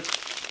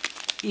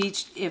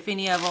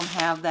any of them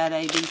have that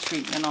AB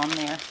treatment on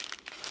there.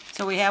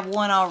 So we have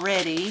one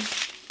already.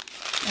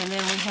 And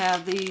then we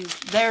have these.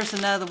 There's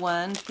another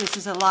one. This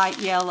is a light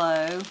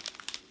yellow.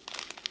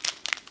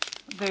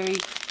 Very,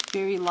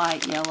 very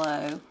light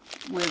yellow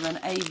with an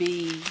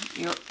AB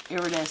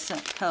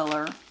iridescent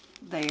color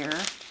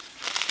there.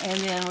 And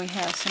then we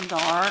have some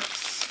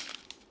darks.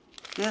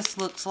 This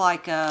looks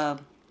like a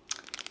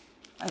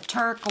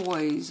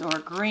turquoise or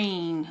a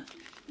green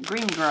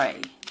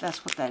gray.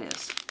 That's what that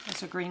is.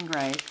 That's a green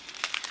gray.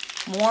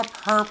 More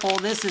purple.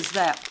 This is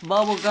that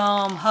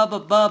bubblegum, Hubba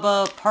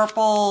Bubba,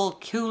 purple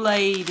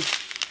Kool-Aid,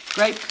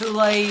 grape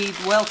Kool-Aid,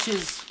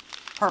 Welch's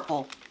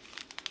purple.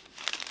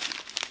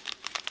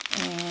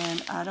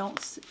 And I don't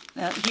see,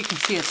 you can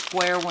see a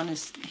square one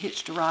is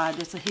hitched a ride.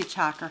 It's a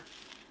hitchhiker.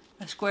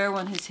 A square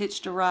one has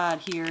hitched a ride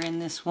here in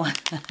this one.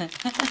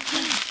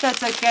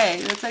 That's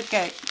okay. That's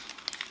okay.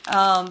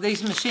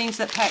 These machines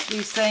that pack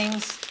these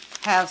things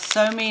have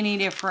so many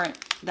different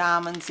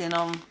diamonds in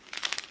them.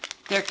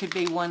 There could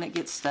be one that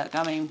gets stuck.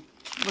 I mean,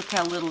 look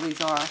how little these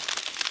are.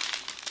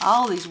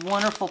 All these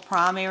wonderful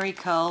primary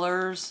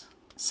colors.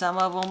 Some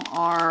of them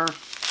are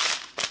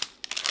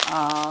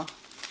oh,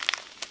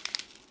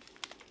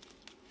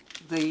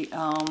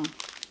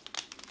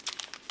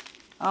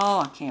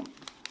 I can't.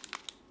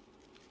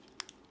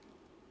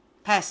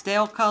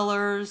 Pastel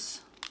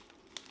colors.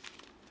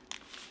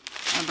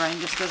 My brain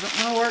just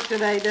doesn't want to work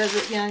today, does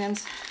it,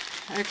 youngins?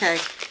 Okay,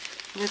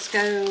 let's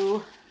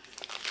go.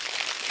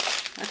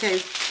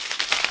 Okay,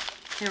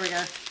 here we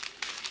go.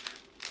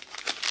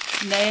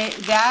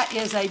 That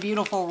is a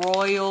beautiful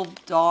royal,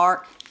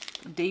 dark,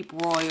 deep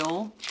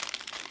royal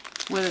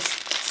with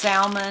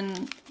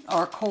salmon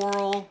or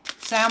coral.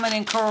 Salmon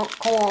and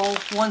coral,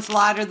 one's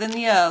lighter than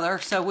the other,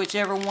 so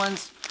whichever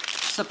one's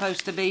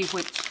supposed to be,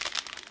 which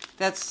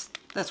that's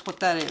what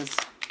that is.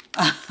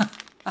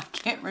 I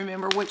can't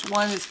remember which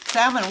one is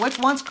salmon, which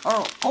one's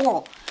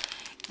coral.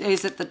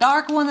 Is it the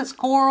dark one that's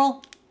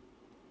coral?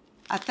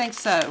 I think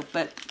so,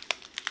 but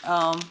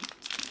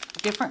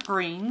different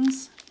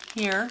greens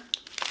here.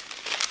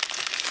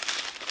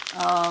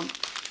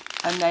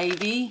 A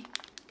navy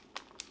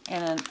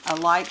and a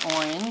light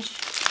orange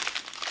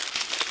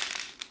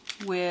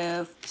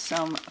with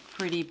some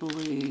pretty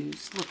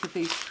blues. Look at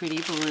these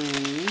pretty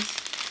blues.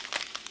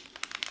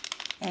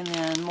 And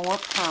then more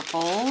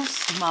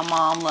purples. My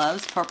mom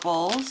loves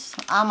purples.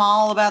 I'm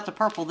all about the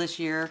purple this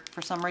year.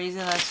 For some reason,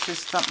 that's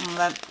just something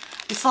that...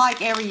 It's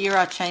like every year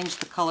I change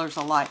the colors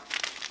I like.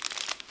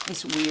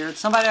 It's weird.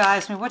 Somebody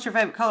asked me, what's your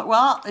favorite color?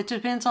 Well, it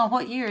depends on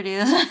what year it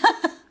is.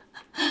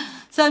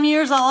 Some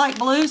years I like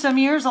blue. Some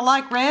years I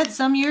like red.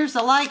 Some years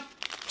I like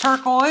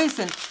turquoise.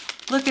 And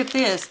look at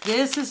this.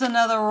 This is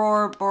another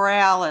aurora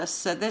borealis.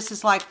 So this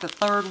is like the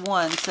third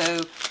one.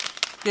 So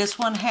this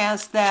one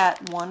has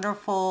that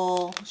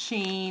wonderful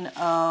sheen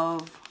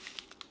of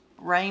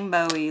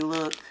rainbowy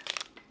look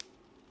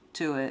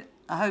to it.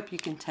 I hope you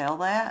can tell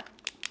that.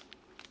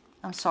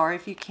 I'm sorry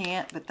if you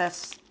can't, but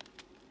that's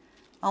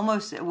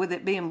almost, with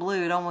it being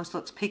blue, it almost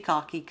looks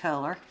peacocky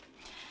color.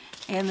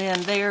 And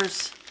then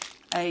there's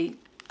a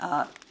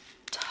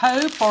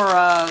taupe or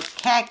a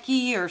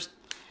khaki or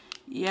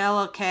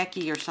yellow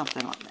khaki or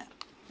something like that.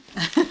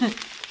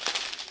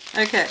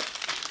 Okay.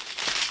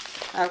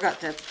 I've got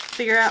to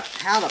figure out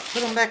how to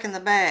put them back in the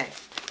bag.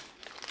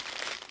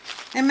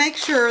 And make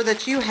sure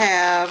that you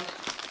have,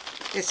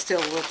 it's still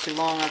a little too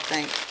long, I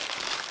think.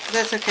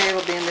 That's okay,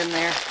 it'll bend in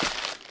there.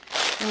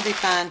 It'll be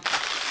fine.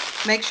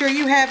 Make sure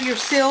you have your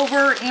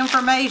silver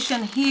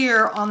information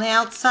here on the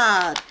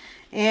outside.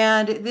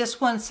 And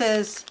this one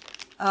says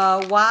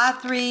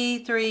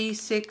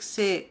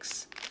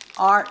Y3366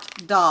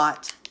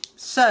 ARTDOT.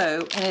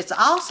 So, and it's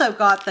also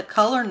got the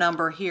color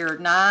number here,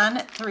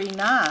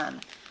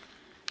 939.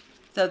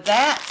 So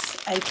that's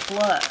a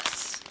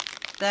plus.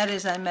 That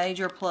is a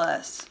major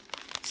plus.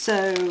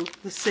 So,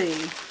 let's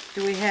see.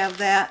 Do we have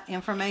that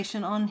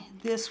information on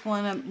this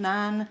one of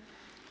 9?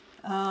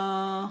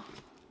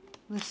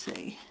 Let's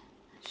see.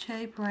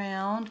 Shape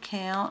round,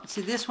 count.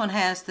 See, this one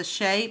has the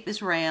shape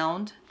is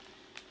round.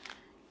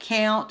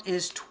 Count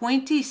is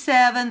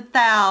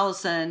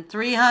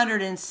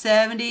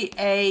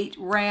 27,378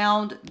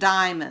 round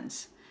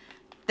diamonds.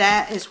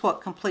 That is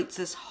what completes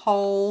this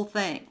whole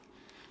thing.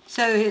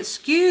 So his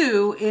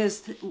SKU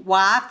is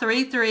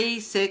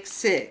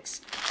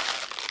Y3366.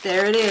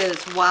 There it is,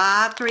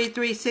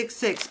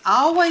 Y3366.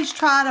 Always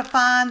try to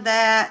find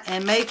that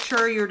and make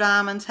sure your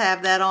diamonds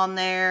have that on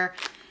there.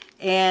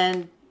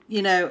 And,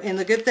 you know, and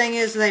the good thing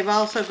is they've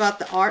also got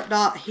the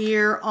ARTDOT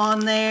here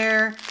on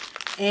there.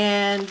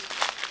 And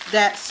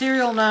that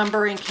serial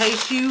number, in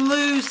case you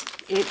lose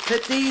it,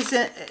 put these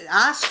in.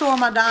 I store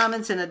my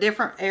diamonds in a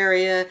different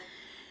area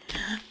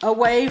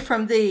away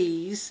from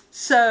these.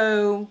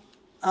 So,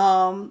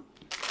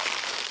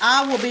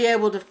 I will be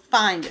able to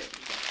find it.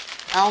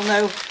 I'll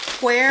know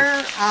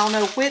where, I'll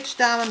know which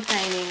diamond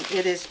painting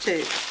it is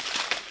to.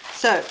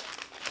 So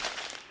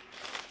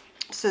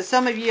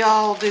some of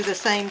y'all do the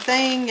same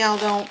thing. Y'all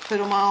don't put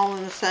them all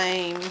in the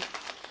same.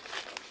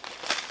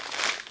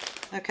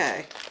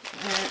 Okay.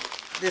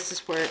 This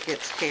is where it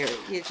gets hairy.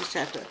 You just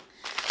have to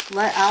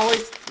I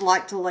always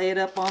like to lay it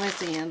up on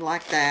its end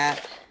like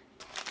that.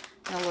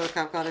 Now look,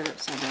 I've got it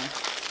upside down.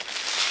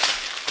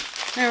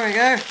 There we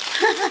go.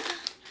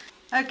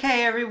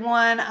 Okay,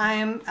 everyone, I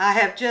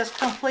have just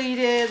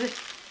completed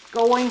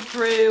going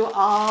through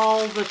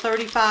all the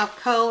 35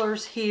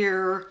 colors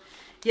here.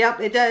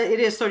 Yep, it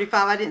is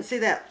 35. I didn't see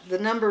that. The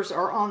numbers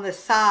are on the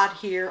side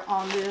here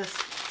on this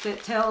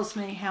that tells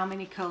me how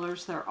many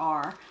colors there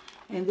are.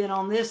 And then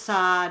on this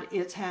side,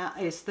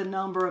 it's the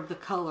number of the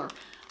color.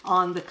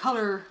 On the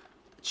color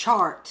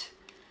chart,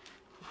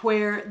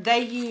 where they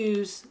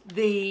use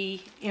the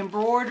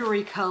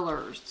embroidery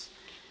colors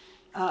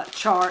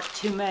chart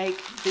to make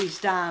these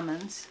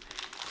diamonds.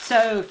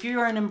 So if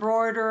you're an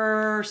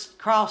embroiderer,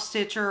 cross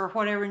stitcher, or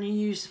whatever, and you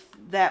use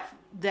that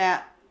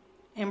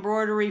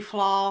embroidery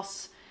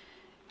floss,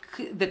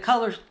 the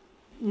color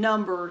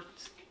number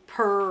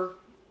per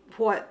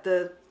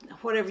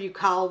whatever you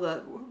call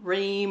the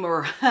ream,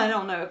 or I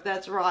don't know if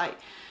that's right,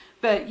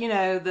 but you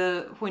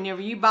know,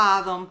 whenever you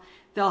buy them,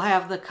 they'll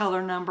have the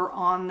color number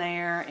on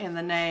there and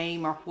the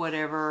name or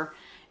whatever.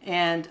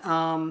 And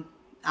I'm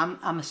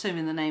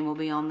assuming the name will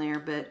be on there,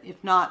 but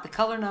if not, the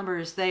color number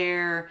is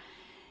there,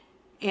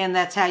 and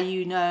that's how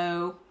you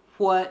know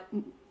what,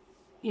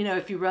 you know,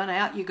 if you run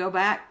out, you go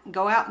out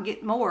and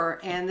get more.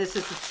 And this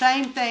is the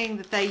same thing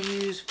that they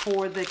use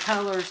for the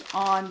colors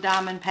on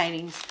diamond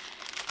paintings,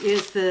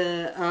 is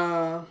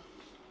the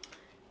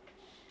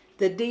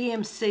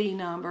DMC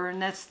number,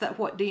 and that's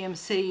what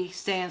DMC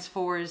stands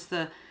for, is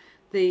the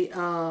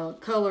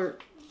color.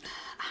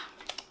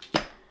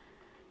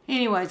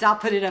 Anyways, I'll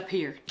put it up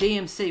here.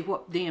 DMC,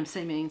 what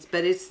DMC means,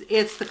 but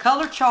it's the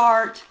color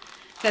chart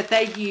that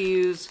they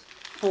use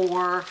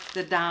for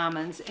the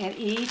diamonds, and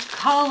each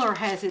color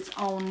has its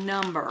own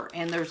number,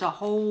 and there's a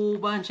whole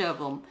bunch of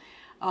them,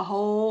 a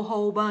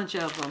whole bunch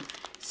of them.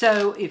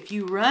 So if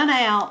you run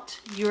out,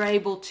 you're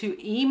able to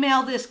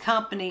email this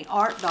company,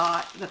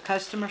 ARTDOT, the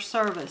customer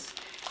service,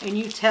 and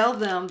you tell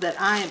them that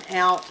I am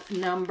out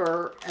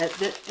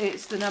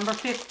it's the number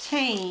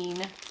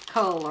 15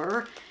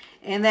 color,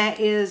 and that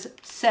is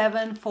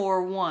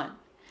 741.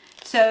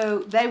 So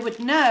they would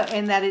know,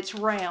 and that it's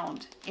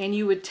round. And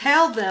you would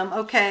tell them,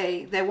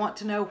 okay, they want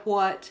to know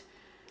what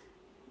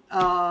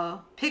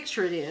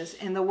picture it is.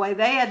 And the way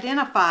they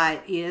identify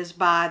it is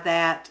by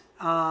that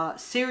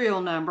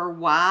serial number,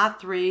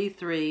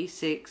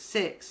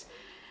 Y3366.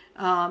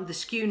 The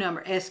SKU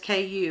number,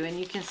 SKU. And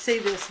you can see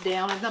this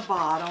down in the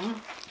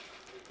bottom,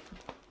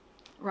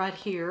 right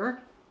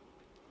here,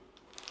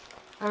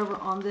 over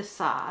on this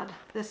side.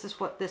 This is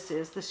what this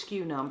is, the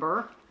SKU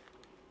number.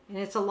 And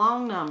it's a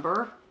long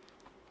number,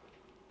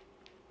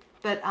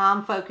 but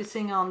I'm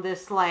focusing on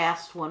this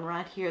last one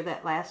right here.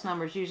 That last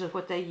number is usually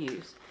what they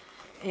use.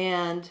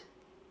 And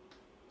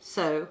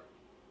so,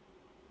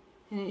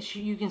 and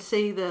you can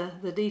see the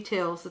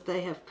details that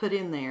they have put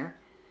in there.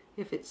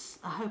 If it's,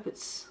 I hope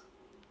it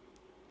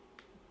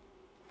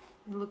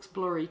looks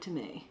blurry to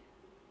me.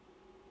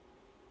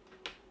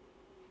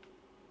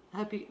 I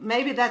hope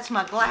maybe that's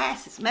my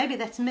glasses. Maybe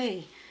that's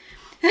me.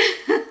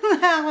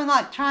 I'm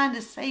like trying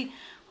to see,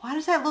 why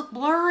does that look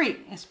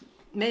blurry? It's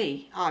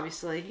me,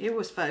 obviously. It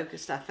was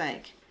focused, I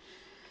think.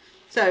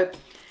 So,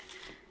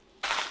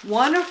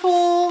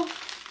 Wonderful,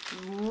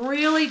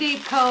 really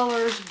deep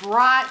colors,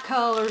 bright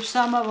colors.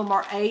 Some of them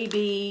are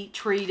AB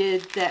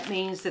treated. That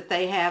means that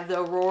they have the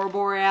Aurora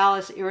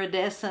Borealis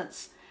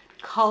iridescence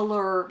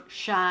color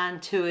shine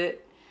to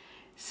it.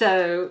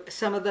 So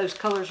some of those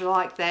colors are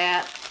like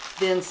that.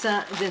 Then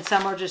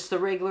some are just the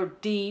regular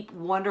deep,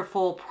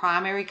 wonderful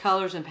primary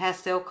colors and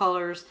pastel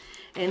colors.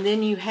 And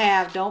then you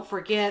have, don't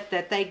forget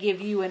that they give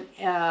you an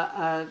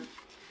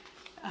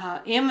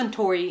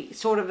inventory, it's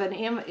sort of an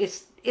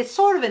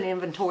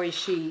inventory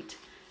sheet.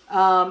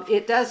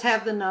 It does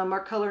have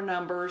the color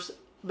numbers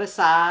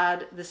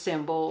beside the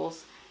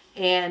symbols,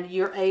 and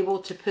you're able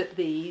to put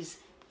these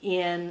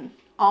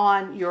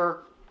on your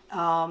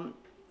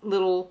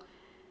little,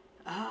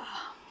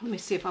 let me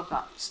see if I've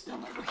got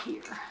some over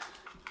here.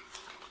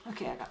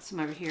 Okay, I got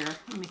some over here.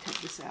 Let me take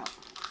this out.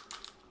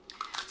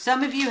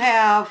 Some of you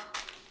have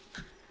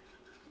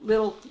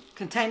little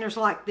containers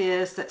like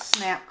this that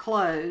snap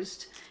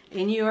closed,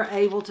 and you are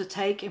able to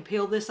take and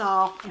peel this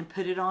off and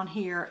put it on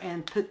here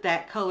and put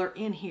that color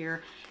in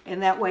here,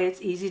 and that way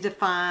it's easy to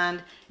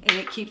find and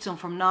it keeps them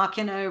from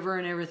knocking over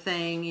and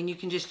everything, and you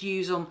can just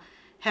use them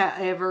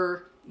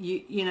however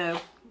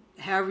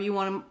however you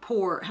want to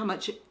pour, how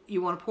much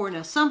you want to pour.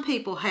 Now some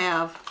people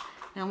have,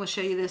 now I'm going to show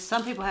you this,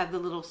 some people have the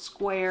little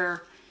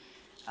square,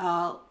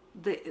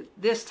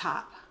 this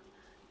type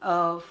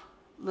of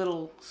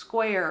little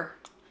square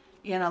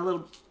in a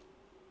little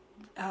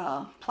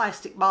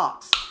plastic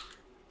box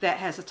that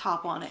has a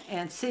top on it.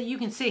 And see, you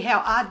can see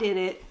how I did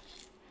it.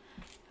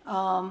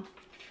 You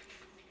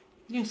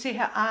can see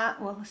how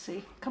well, let's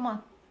see, come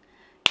on.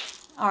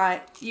 All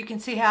right, you can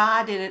see how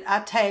I did it.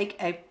 I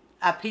take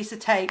a piece of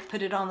tape,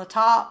 put it on the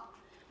top,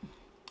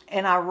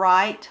 and I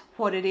write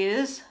what it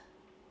is.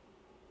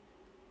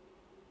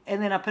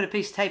 And then I put a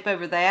piece of tape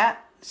over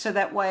that, so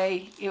that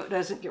way it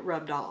doesn't get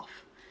rubbed off.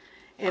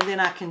 And then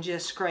I can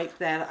just scrape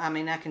that,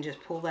 I can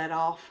just pull that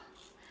off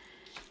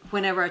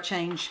whenever I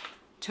change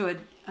to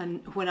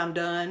when I'm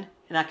done,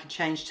 and I can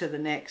change to the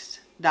next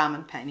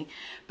diamond painting.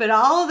 But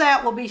all of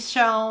that will be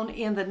shown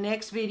in the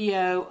next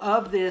video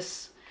of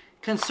this,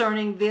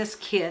 concerning this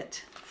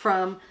kit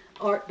from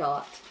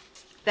ARTDOT.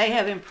 They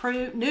have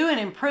new and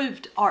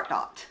improved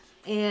ARTDOT,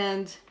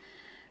 and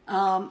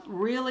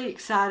really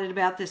excited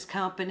about this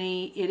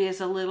company. It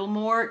is a little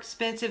more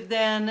expensive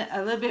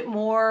a little bit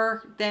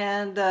more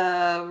than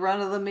the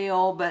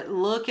run-of-the-mill, but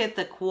look at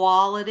the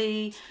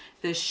quality,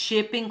 the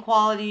shipping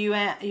quality.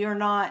 You're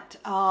not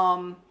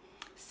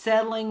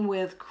settling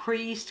with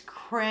creased,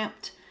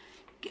 crimped,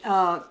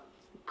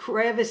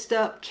 creviced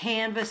up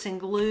canvas and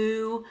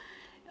glue.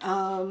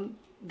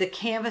 The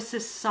canvas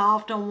is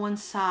soft on one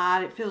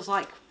side. It feels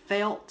like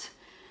felt,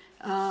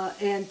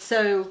 and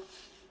so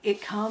it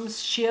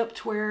comes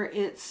shipped where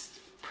it's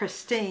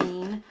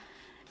pristine.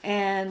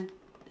 And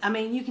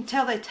you can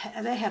tell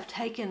they have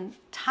taken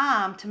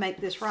time to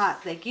make this right.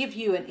 They give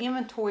you an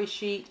inventory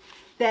sheet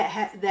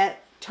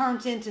that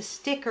turns into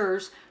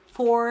stickers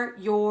for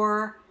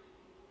your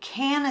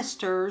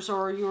canisters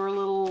or your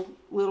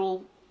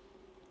little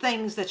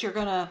things that you're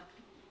gonna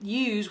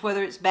use,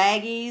 whether it's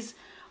baggies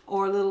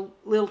or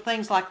little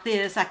things like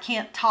this. I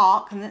can't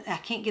talk and I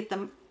can't get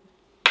the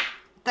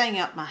thing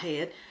out my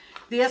head.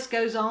 This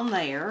goes on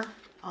there,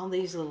 on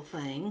these little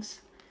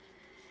things.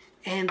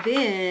 And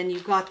then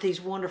you've got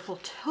these wonderful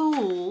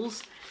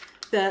tools.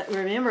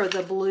 Remember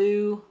the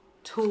blue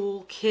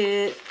tool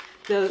kit.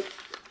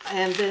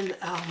 And then,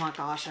 oh my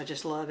gosh, I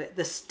just love it.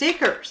 The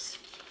stickers.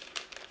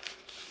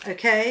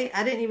 Okay,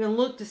 I didn't even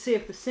look to see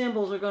if the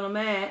symbols are going to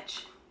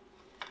match.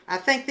 I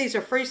think these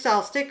are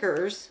freestyle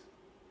stickers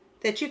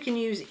that you can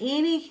use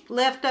any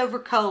leftover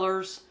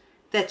colors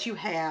that you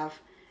have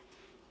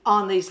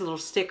on these little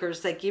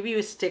stickers. They give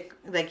you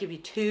they give you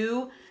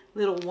two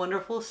little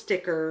wonderful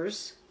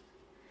stickers.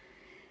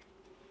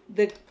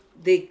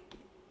 The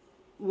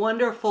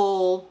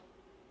wonderful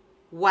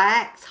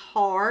wax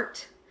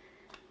heart.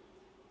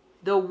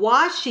 The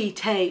washi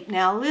tape.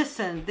 Now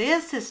listen,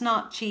 this is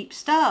not cheap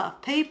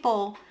stuff.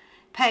 People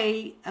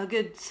pay a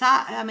good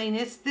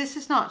size. This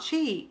is not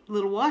cheap.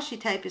 Little washi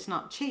tape is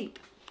not cheap.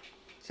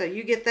 So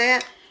you get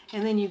that,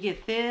 and then you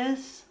get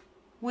this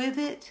with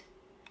it.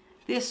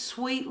 This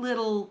sweet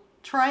little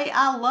tray.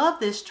 I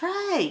love this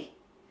tray.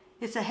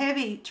 It's a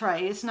heavy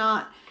tray. It's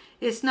not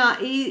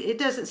easy. It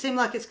doesn't seem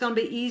like it's going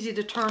to be easy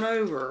to turn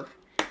over.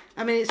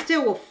 It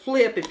still will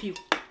flip if you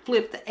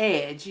flip the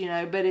edge,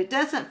 but it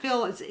doesn't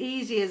feel as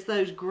easy as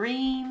those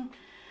green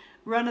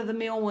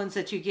run-of-the-mill ones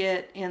that you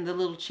get in the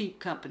little cheap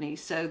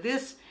companies. So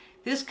this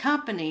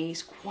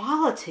company's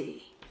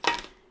quality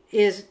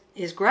is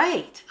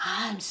great.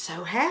 I'm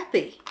so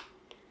happy.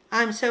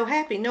 I'm so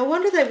happy. No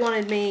wonder they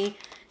wanted me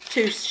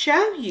to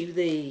show you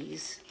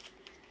these.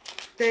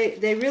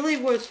 They really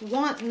was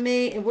wanting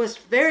me, was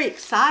very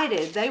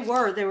excited. They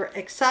were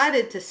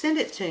excited to send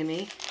it to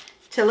me,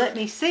 to let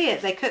me see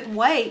it. They couldn't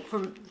wait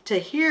to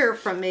hear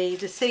from me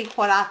to see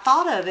what I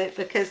thought of it,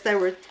 because they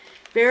were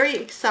very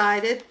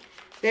excited,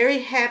 very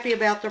happy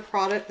about the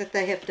product that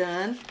they have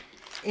done.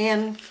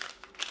 And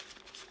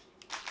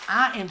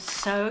I am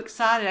so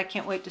excited. I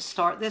can't wait to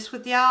start this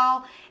with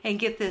y'all and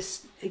get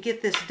this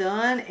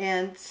done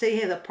and see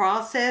how the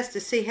process, to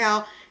see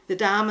how the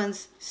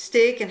diamonds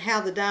stick and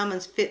how the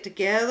diamonds fit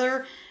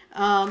together.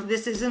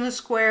 This isn't a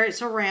square,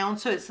 it's a round,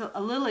 so it's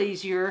a little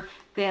easier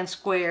than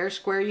square.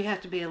 Square, you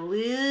have to be a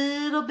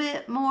little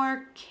bit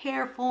more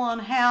careful on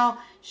how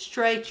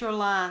straight your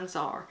lines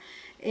are.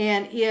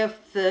 And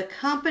if the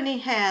company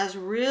has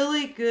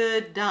really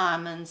good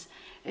diamonds,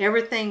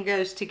 everything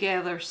goes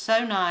together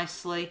so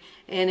nicely,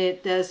 and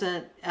it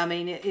doesn't, I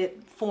mean,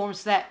 it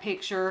forms that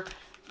picture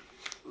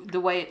the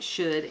way it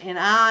should. And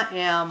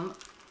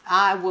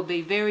I will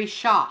be very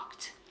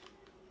shocked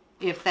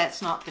if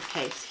that's not the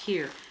case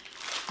here,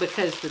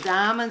 because the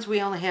diamonds,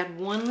 we only had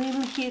one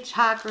little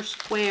hitchhiker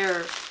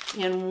square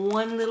in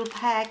one little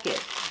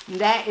packet.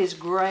 That is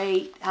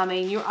great. I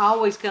mean, you're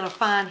always going to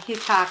find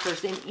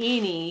hitchhikers in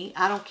any,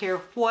 I don't care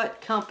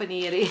what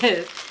company it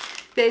is.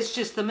 It's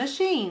just the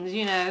machines,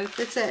 you know,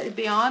 it's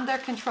beyond their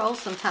control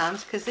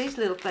sometimes, because these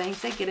little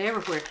things, they get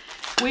everywhere.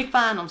 We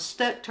find them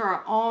stuck to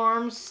our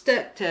arms,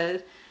 stuck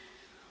to,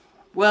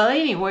 well,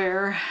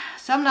 anywhere.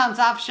 Sometimes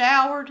I've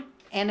showered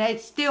and they'd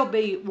still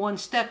be one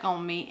stuck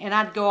on me, and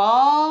I'd go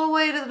all the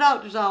way to the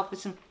doctor's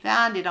office and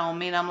find it on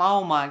me, and I'm like,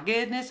 oh my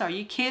goodness, are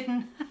you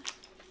kidding?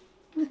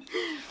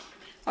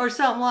 Or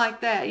something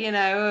like that, you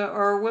know.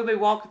 Or we'll be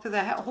walking through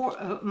the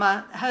house,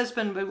 my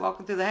husband will be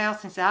walking through the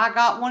house and say, I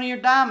got one of your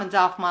diamonds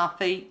off my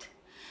feet.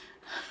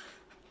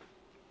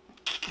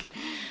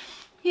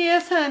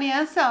 Yes, honey,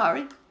 I'm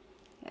sorry.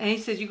 And he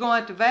says, you're going to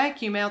have to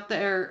vacuum out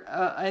there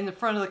in the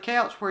front of the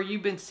couch where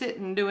you've been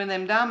sitting doing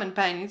them diamond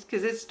paintings,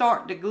 because it's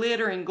starting to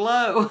glitter and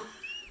glow.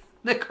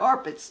 The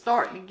carpet's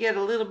starting to get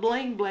a little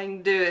bling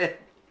bling to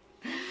it.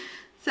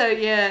 So,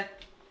 yeah.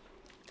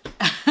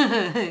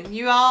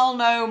 You all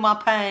know my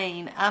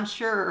pain, I'm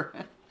sure.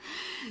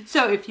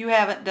 So if you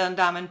haven't done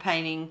diamond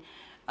painting,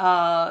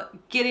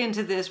 get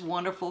into this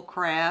wonderful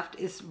craft.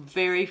 It's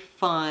very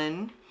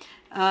fun.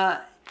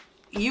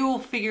 You will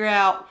figure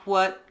out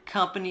what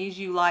companies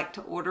you like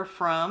to order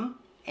from,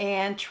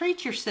 and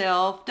treat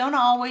yourself. Don't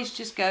always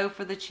just go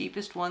for the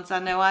cheapest ones. I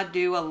know I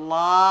do a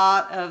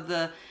lot of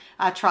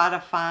I try to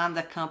find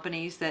the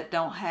companies that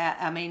don't have,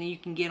 I mean, you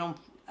can get them,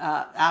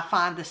 I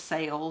find the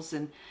sales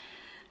and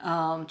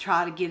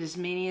try to get as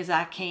many as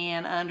I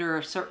can under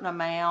a certain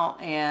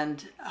amount,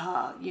 and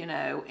you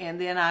know, and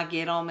then I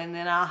get them, and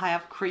then I'll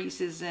have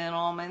creases in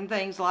them and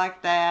things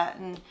like that.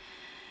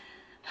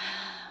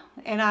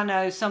 And I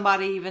know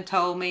somebody even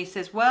told me,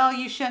 says, well,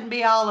 you shouldn't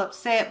be all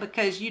upset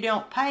because you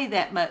don't pay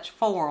that much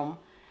for them.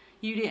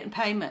 You didn't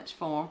pay much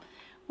for them.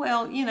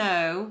 Well, you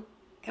know,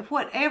 if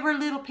whatever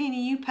little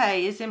penny you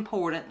pay is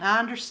important, I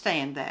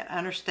understand that. I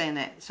understand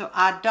that. So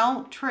I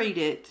don't treat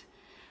it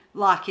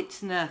like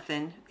it's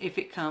nothing if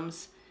it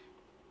comes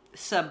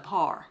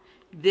subpar.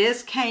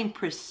 This came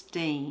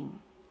pristine.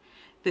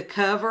 The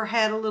cover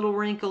had a little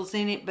wrinkles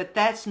in it, but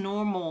that's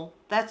normal.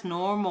 That's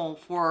normal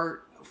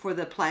for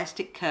the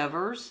plastic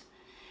covers.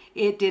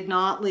 It did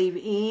not leave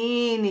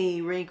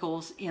any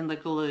wrinkles in the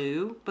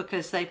glue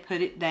because they put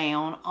it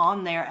down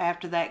on there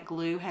after that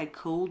glue had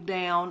cooled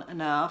down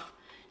enough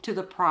to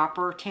the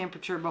proper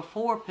temperature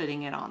before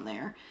putting it on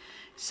there.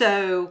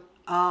 So,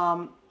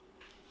 and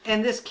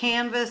this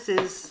canvas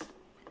is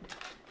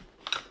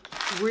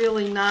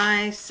really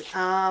nice.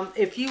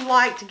 If you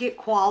like to get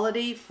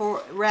quality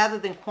rather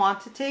than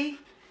quantity,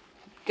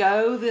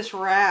 go this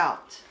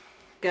route.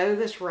 Go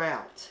this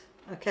route,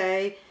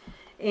 okay?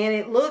 And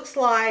it looks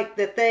like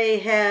that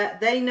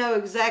they know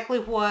exactly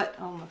what,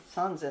 oh, my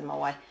son's in my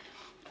way,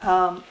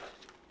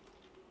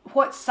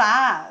 what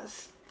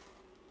size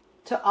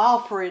to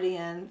offer it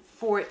in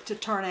for it to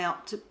turn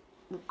out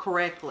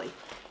correctly.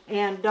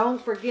 And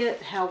don't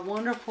forget how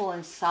wonderful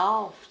and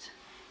soft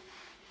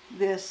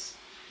this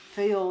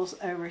feels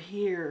over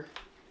here.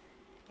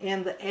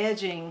 And the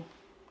edging,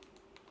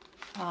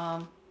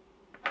 let's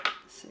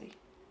see,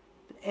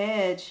 the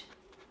edge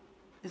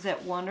is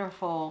that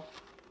wonderful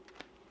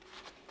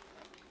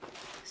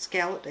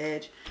scalloped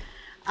edge.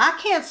 I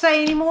can't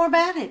say any more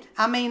about it.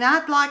 I mean,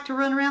 I'd like to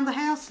run around the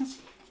house and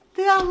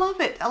I love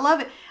it. I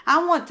love it.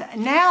 I want to,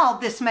 now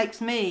this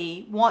makes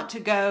me want to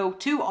go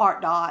to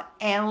ARTDOT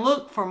and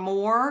look for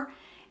more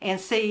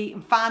and see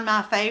and find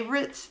my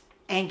favorites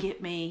and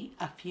get me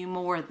a few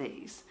more of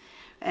these.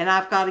 And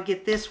I've got to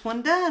get this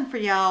one done for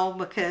y'all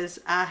because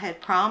I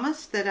had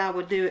promised that I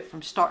would do it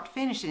from start to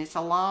finish. And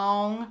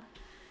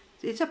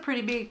it's a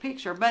pretty big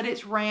picture, but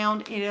it's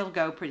round and it'll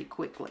go pretty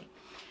quickly.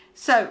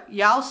 So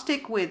y'all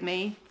stick with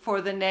me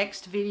for the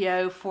next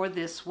video for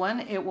this one.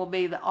 It will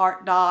be the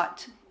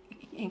ARTDOT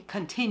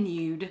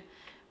continued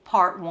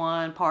part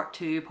 1, part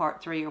 2,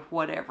 part 3, or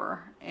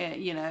whatever,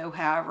 you know,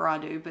 however I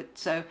do. But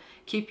so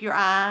keep your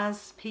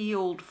eyes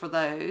peeled for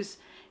those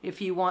if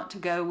you want to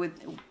go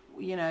with,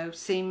 you know,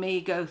 see me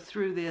go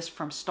through this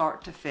from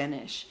start to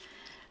finish.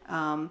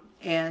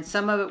 And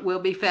some of it will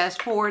be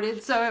fast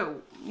forwarded,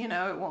 so, you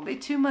know, it won't be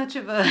too much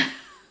of a,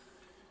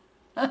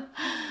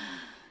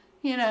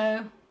 you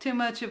know, too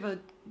much of a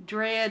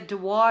dread to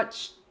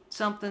watch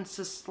something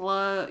so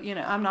slow. You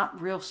know, I'm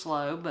not real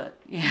slow, but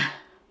yeah.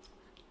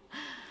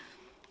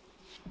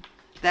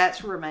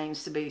 That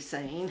remains to be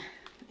seen.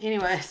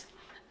 Anyways,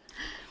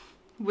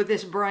 with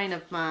this brain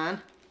of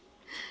mine,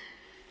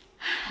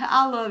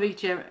 I love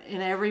each and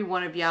every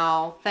one of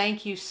y'all.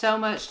 Thank you so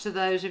much to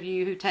those of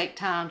you who take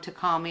time to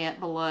comment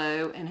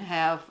below and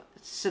have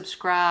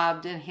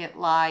subscribed and hit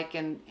like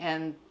and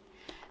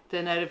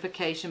the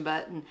notification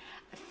button.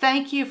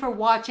 Thank you for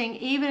watching.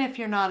 Even if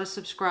you're not a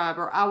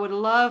subscriber, I would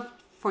love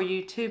for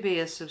you to be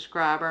a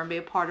subscriber and be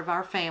a part of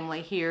our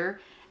family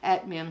here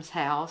at Mim's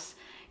house,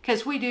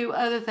 because we do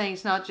other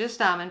things, not just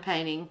diamond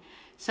painting.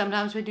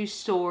 Sometimes we do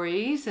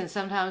stories, and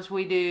sometimes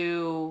we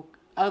do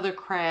other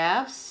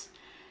crafts,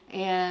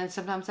 and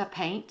sometimes I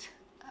paint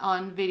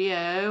on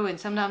video, and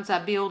sometimes I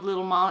build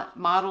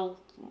little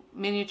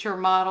miniature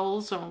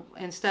models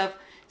and stuff.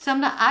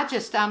 Sometimes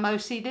I'm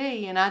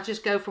OCD, and I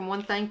just go from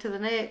one thing to the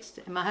next.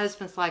 And my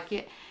husband's like,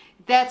 yeah,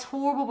 that's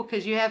horrible,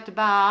 because you have to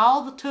buy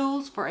all the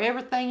tools for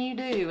everything you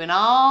do and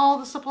all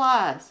the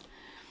supplies.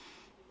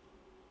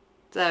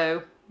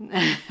 So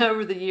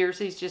over the years,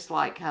 he's just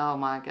like, oh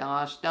my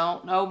gosh,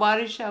 don't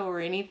nobody show her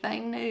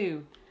anything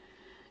new.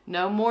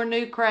 No more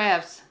new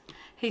crafts.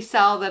 He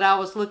saw that I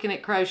was looking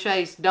at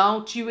crochets.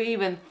 Don't you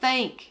even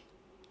think.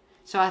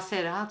 So I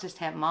said, I'll just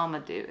have Mama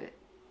do it.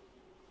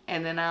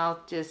 And then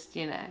I'll just,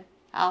 you know,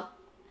 I'll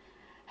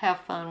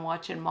have fun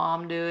watching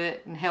Mom do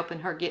it and helping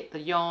her get the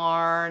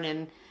yarn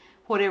and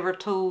whatever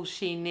tools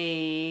she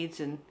needs.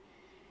 And,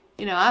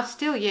 you know, I've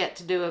still yet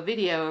to do a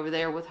video over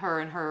there with her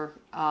and her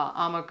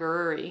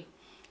amaguri.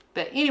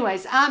 But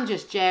anyways, I'm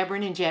just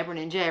jabbering and jabbering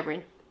and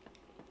jabbering.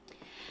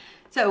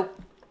 So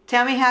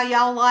tell me how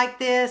y'all like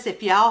this.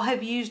 If y'all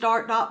have used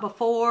ARTDOT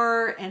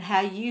before and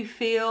how you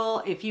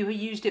feel. If you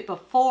used it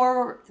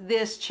before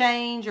this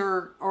change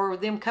or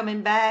them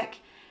coming back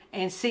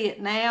and see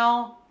it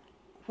now.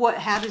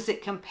 How does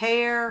it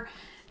compare?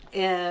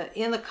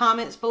 In the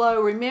comments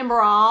below.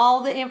 Remember,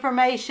 all the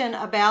information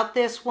about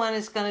this one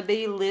is going to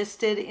be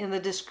listed in the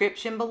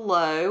description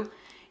below.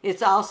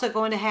 It's also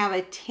going to have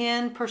a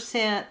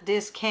 10%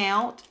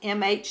 discount,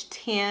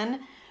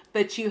 MH10,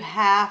 but you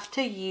have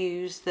to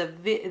use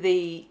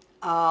the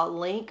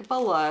link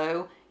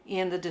below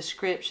in the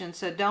description.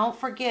 So don't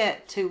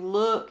forget to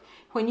look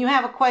when you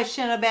have a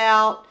question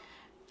about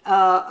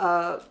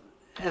a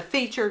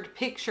featured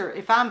picture.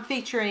 If I'm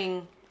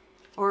featuring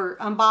or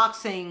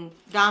unboxing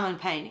diamond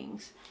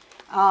paintings,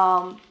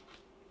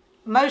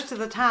 most of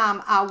the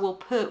time I will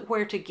put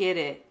where to get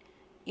it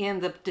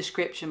in the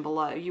description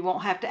below. You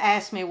won't have to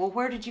ask me, well,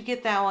 where did you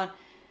get that one?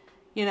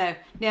 You know,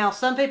 now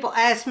some people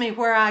ask me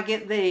where I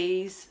get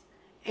these,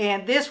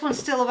 and this one's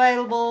still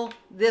available,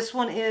 this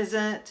one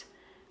isn't,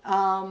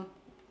 but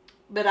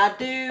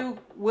I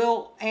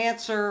will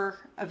answer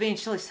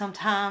eventually.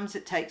 Sometimes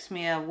it takes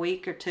me a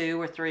week or 2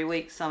 or 3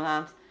 weeks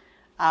sometimes.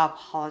 I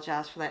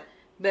apologize for that,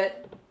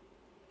 but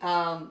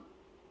I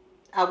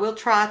will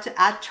try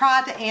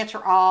to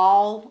answer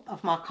all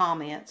of my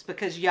comments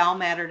because y'all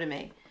matter to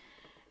me.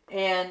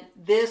 And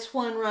this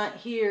one right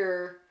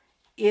here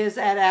is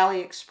at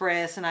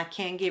AliExpress, and I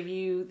can give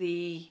you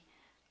the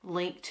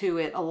link to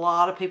it. A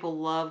lot of people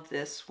love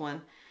this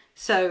one.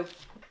 So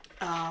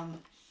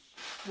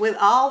with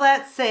all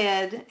that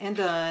said and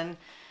done,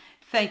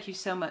 thank you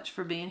so much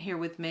for being here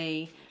with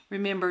me.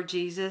 Remember,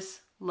 Jesus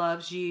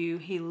loves you.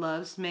 He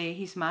loves me.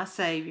 He's my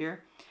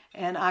Savior.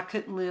 And I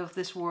couldn't live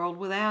this world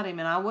without him.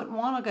 And I wouldn't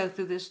want to go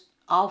through this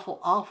awful,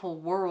 awful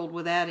world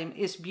without him.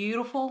 It's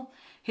beautiful.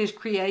 His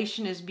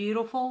creation is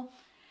beautiful.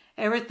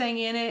 Everything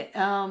in it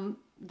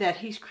that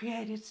he's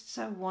created is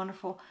so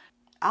wonderful.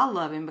 I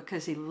love him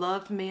because he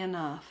loved me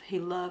enough. He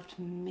loved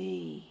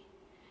me.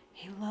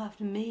 He loved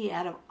me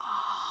out of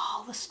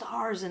all the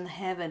stars in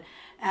heaven,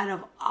 out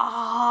of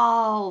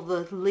all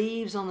the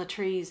leaves on the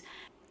trees.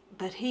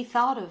 But he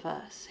thought of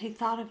us. He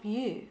thought of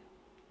you.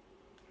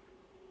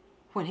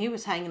 When he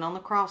was hanging on the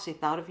cross, he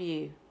thought of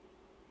you.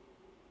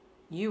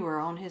 You were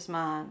on his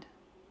mind.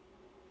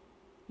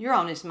 You're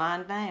on his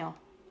mind now.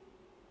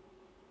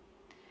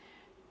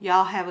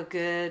 Y'all have a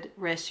good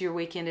rest of your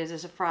weekend. It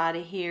is a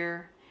Friday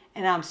here.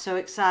 And I'm so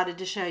excited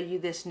to show you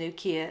this new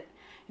kit.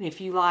 And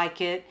if you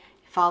like it,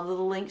 follow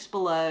the links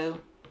below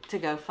to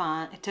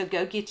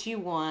go get you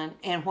one.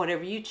 And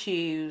whatever you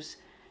choose,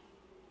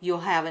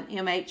 you'll have an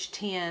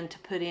MH10 to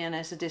put in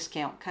as a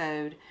discount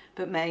code.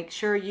 But make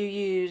sure you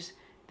use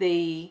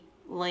the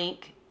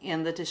link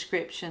in the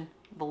description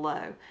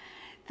below.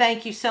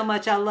 Thank you so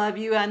much. I love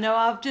you. I know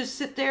I've just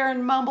sit there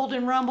and mumbled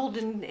and rumbled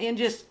and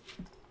just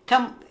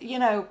come, you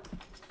know,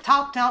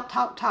 talk.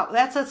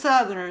 That's a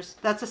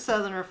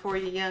Southerner for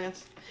you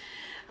youngins.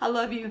 I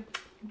love you.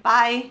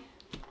 Bye.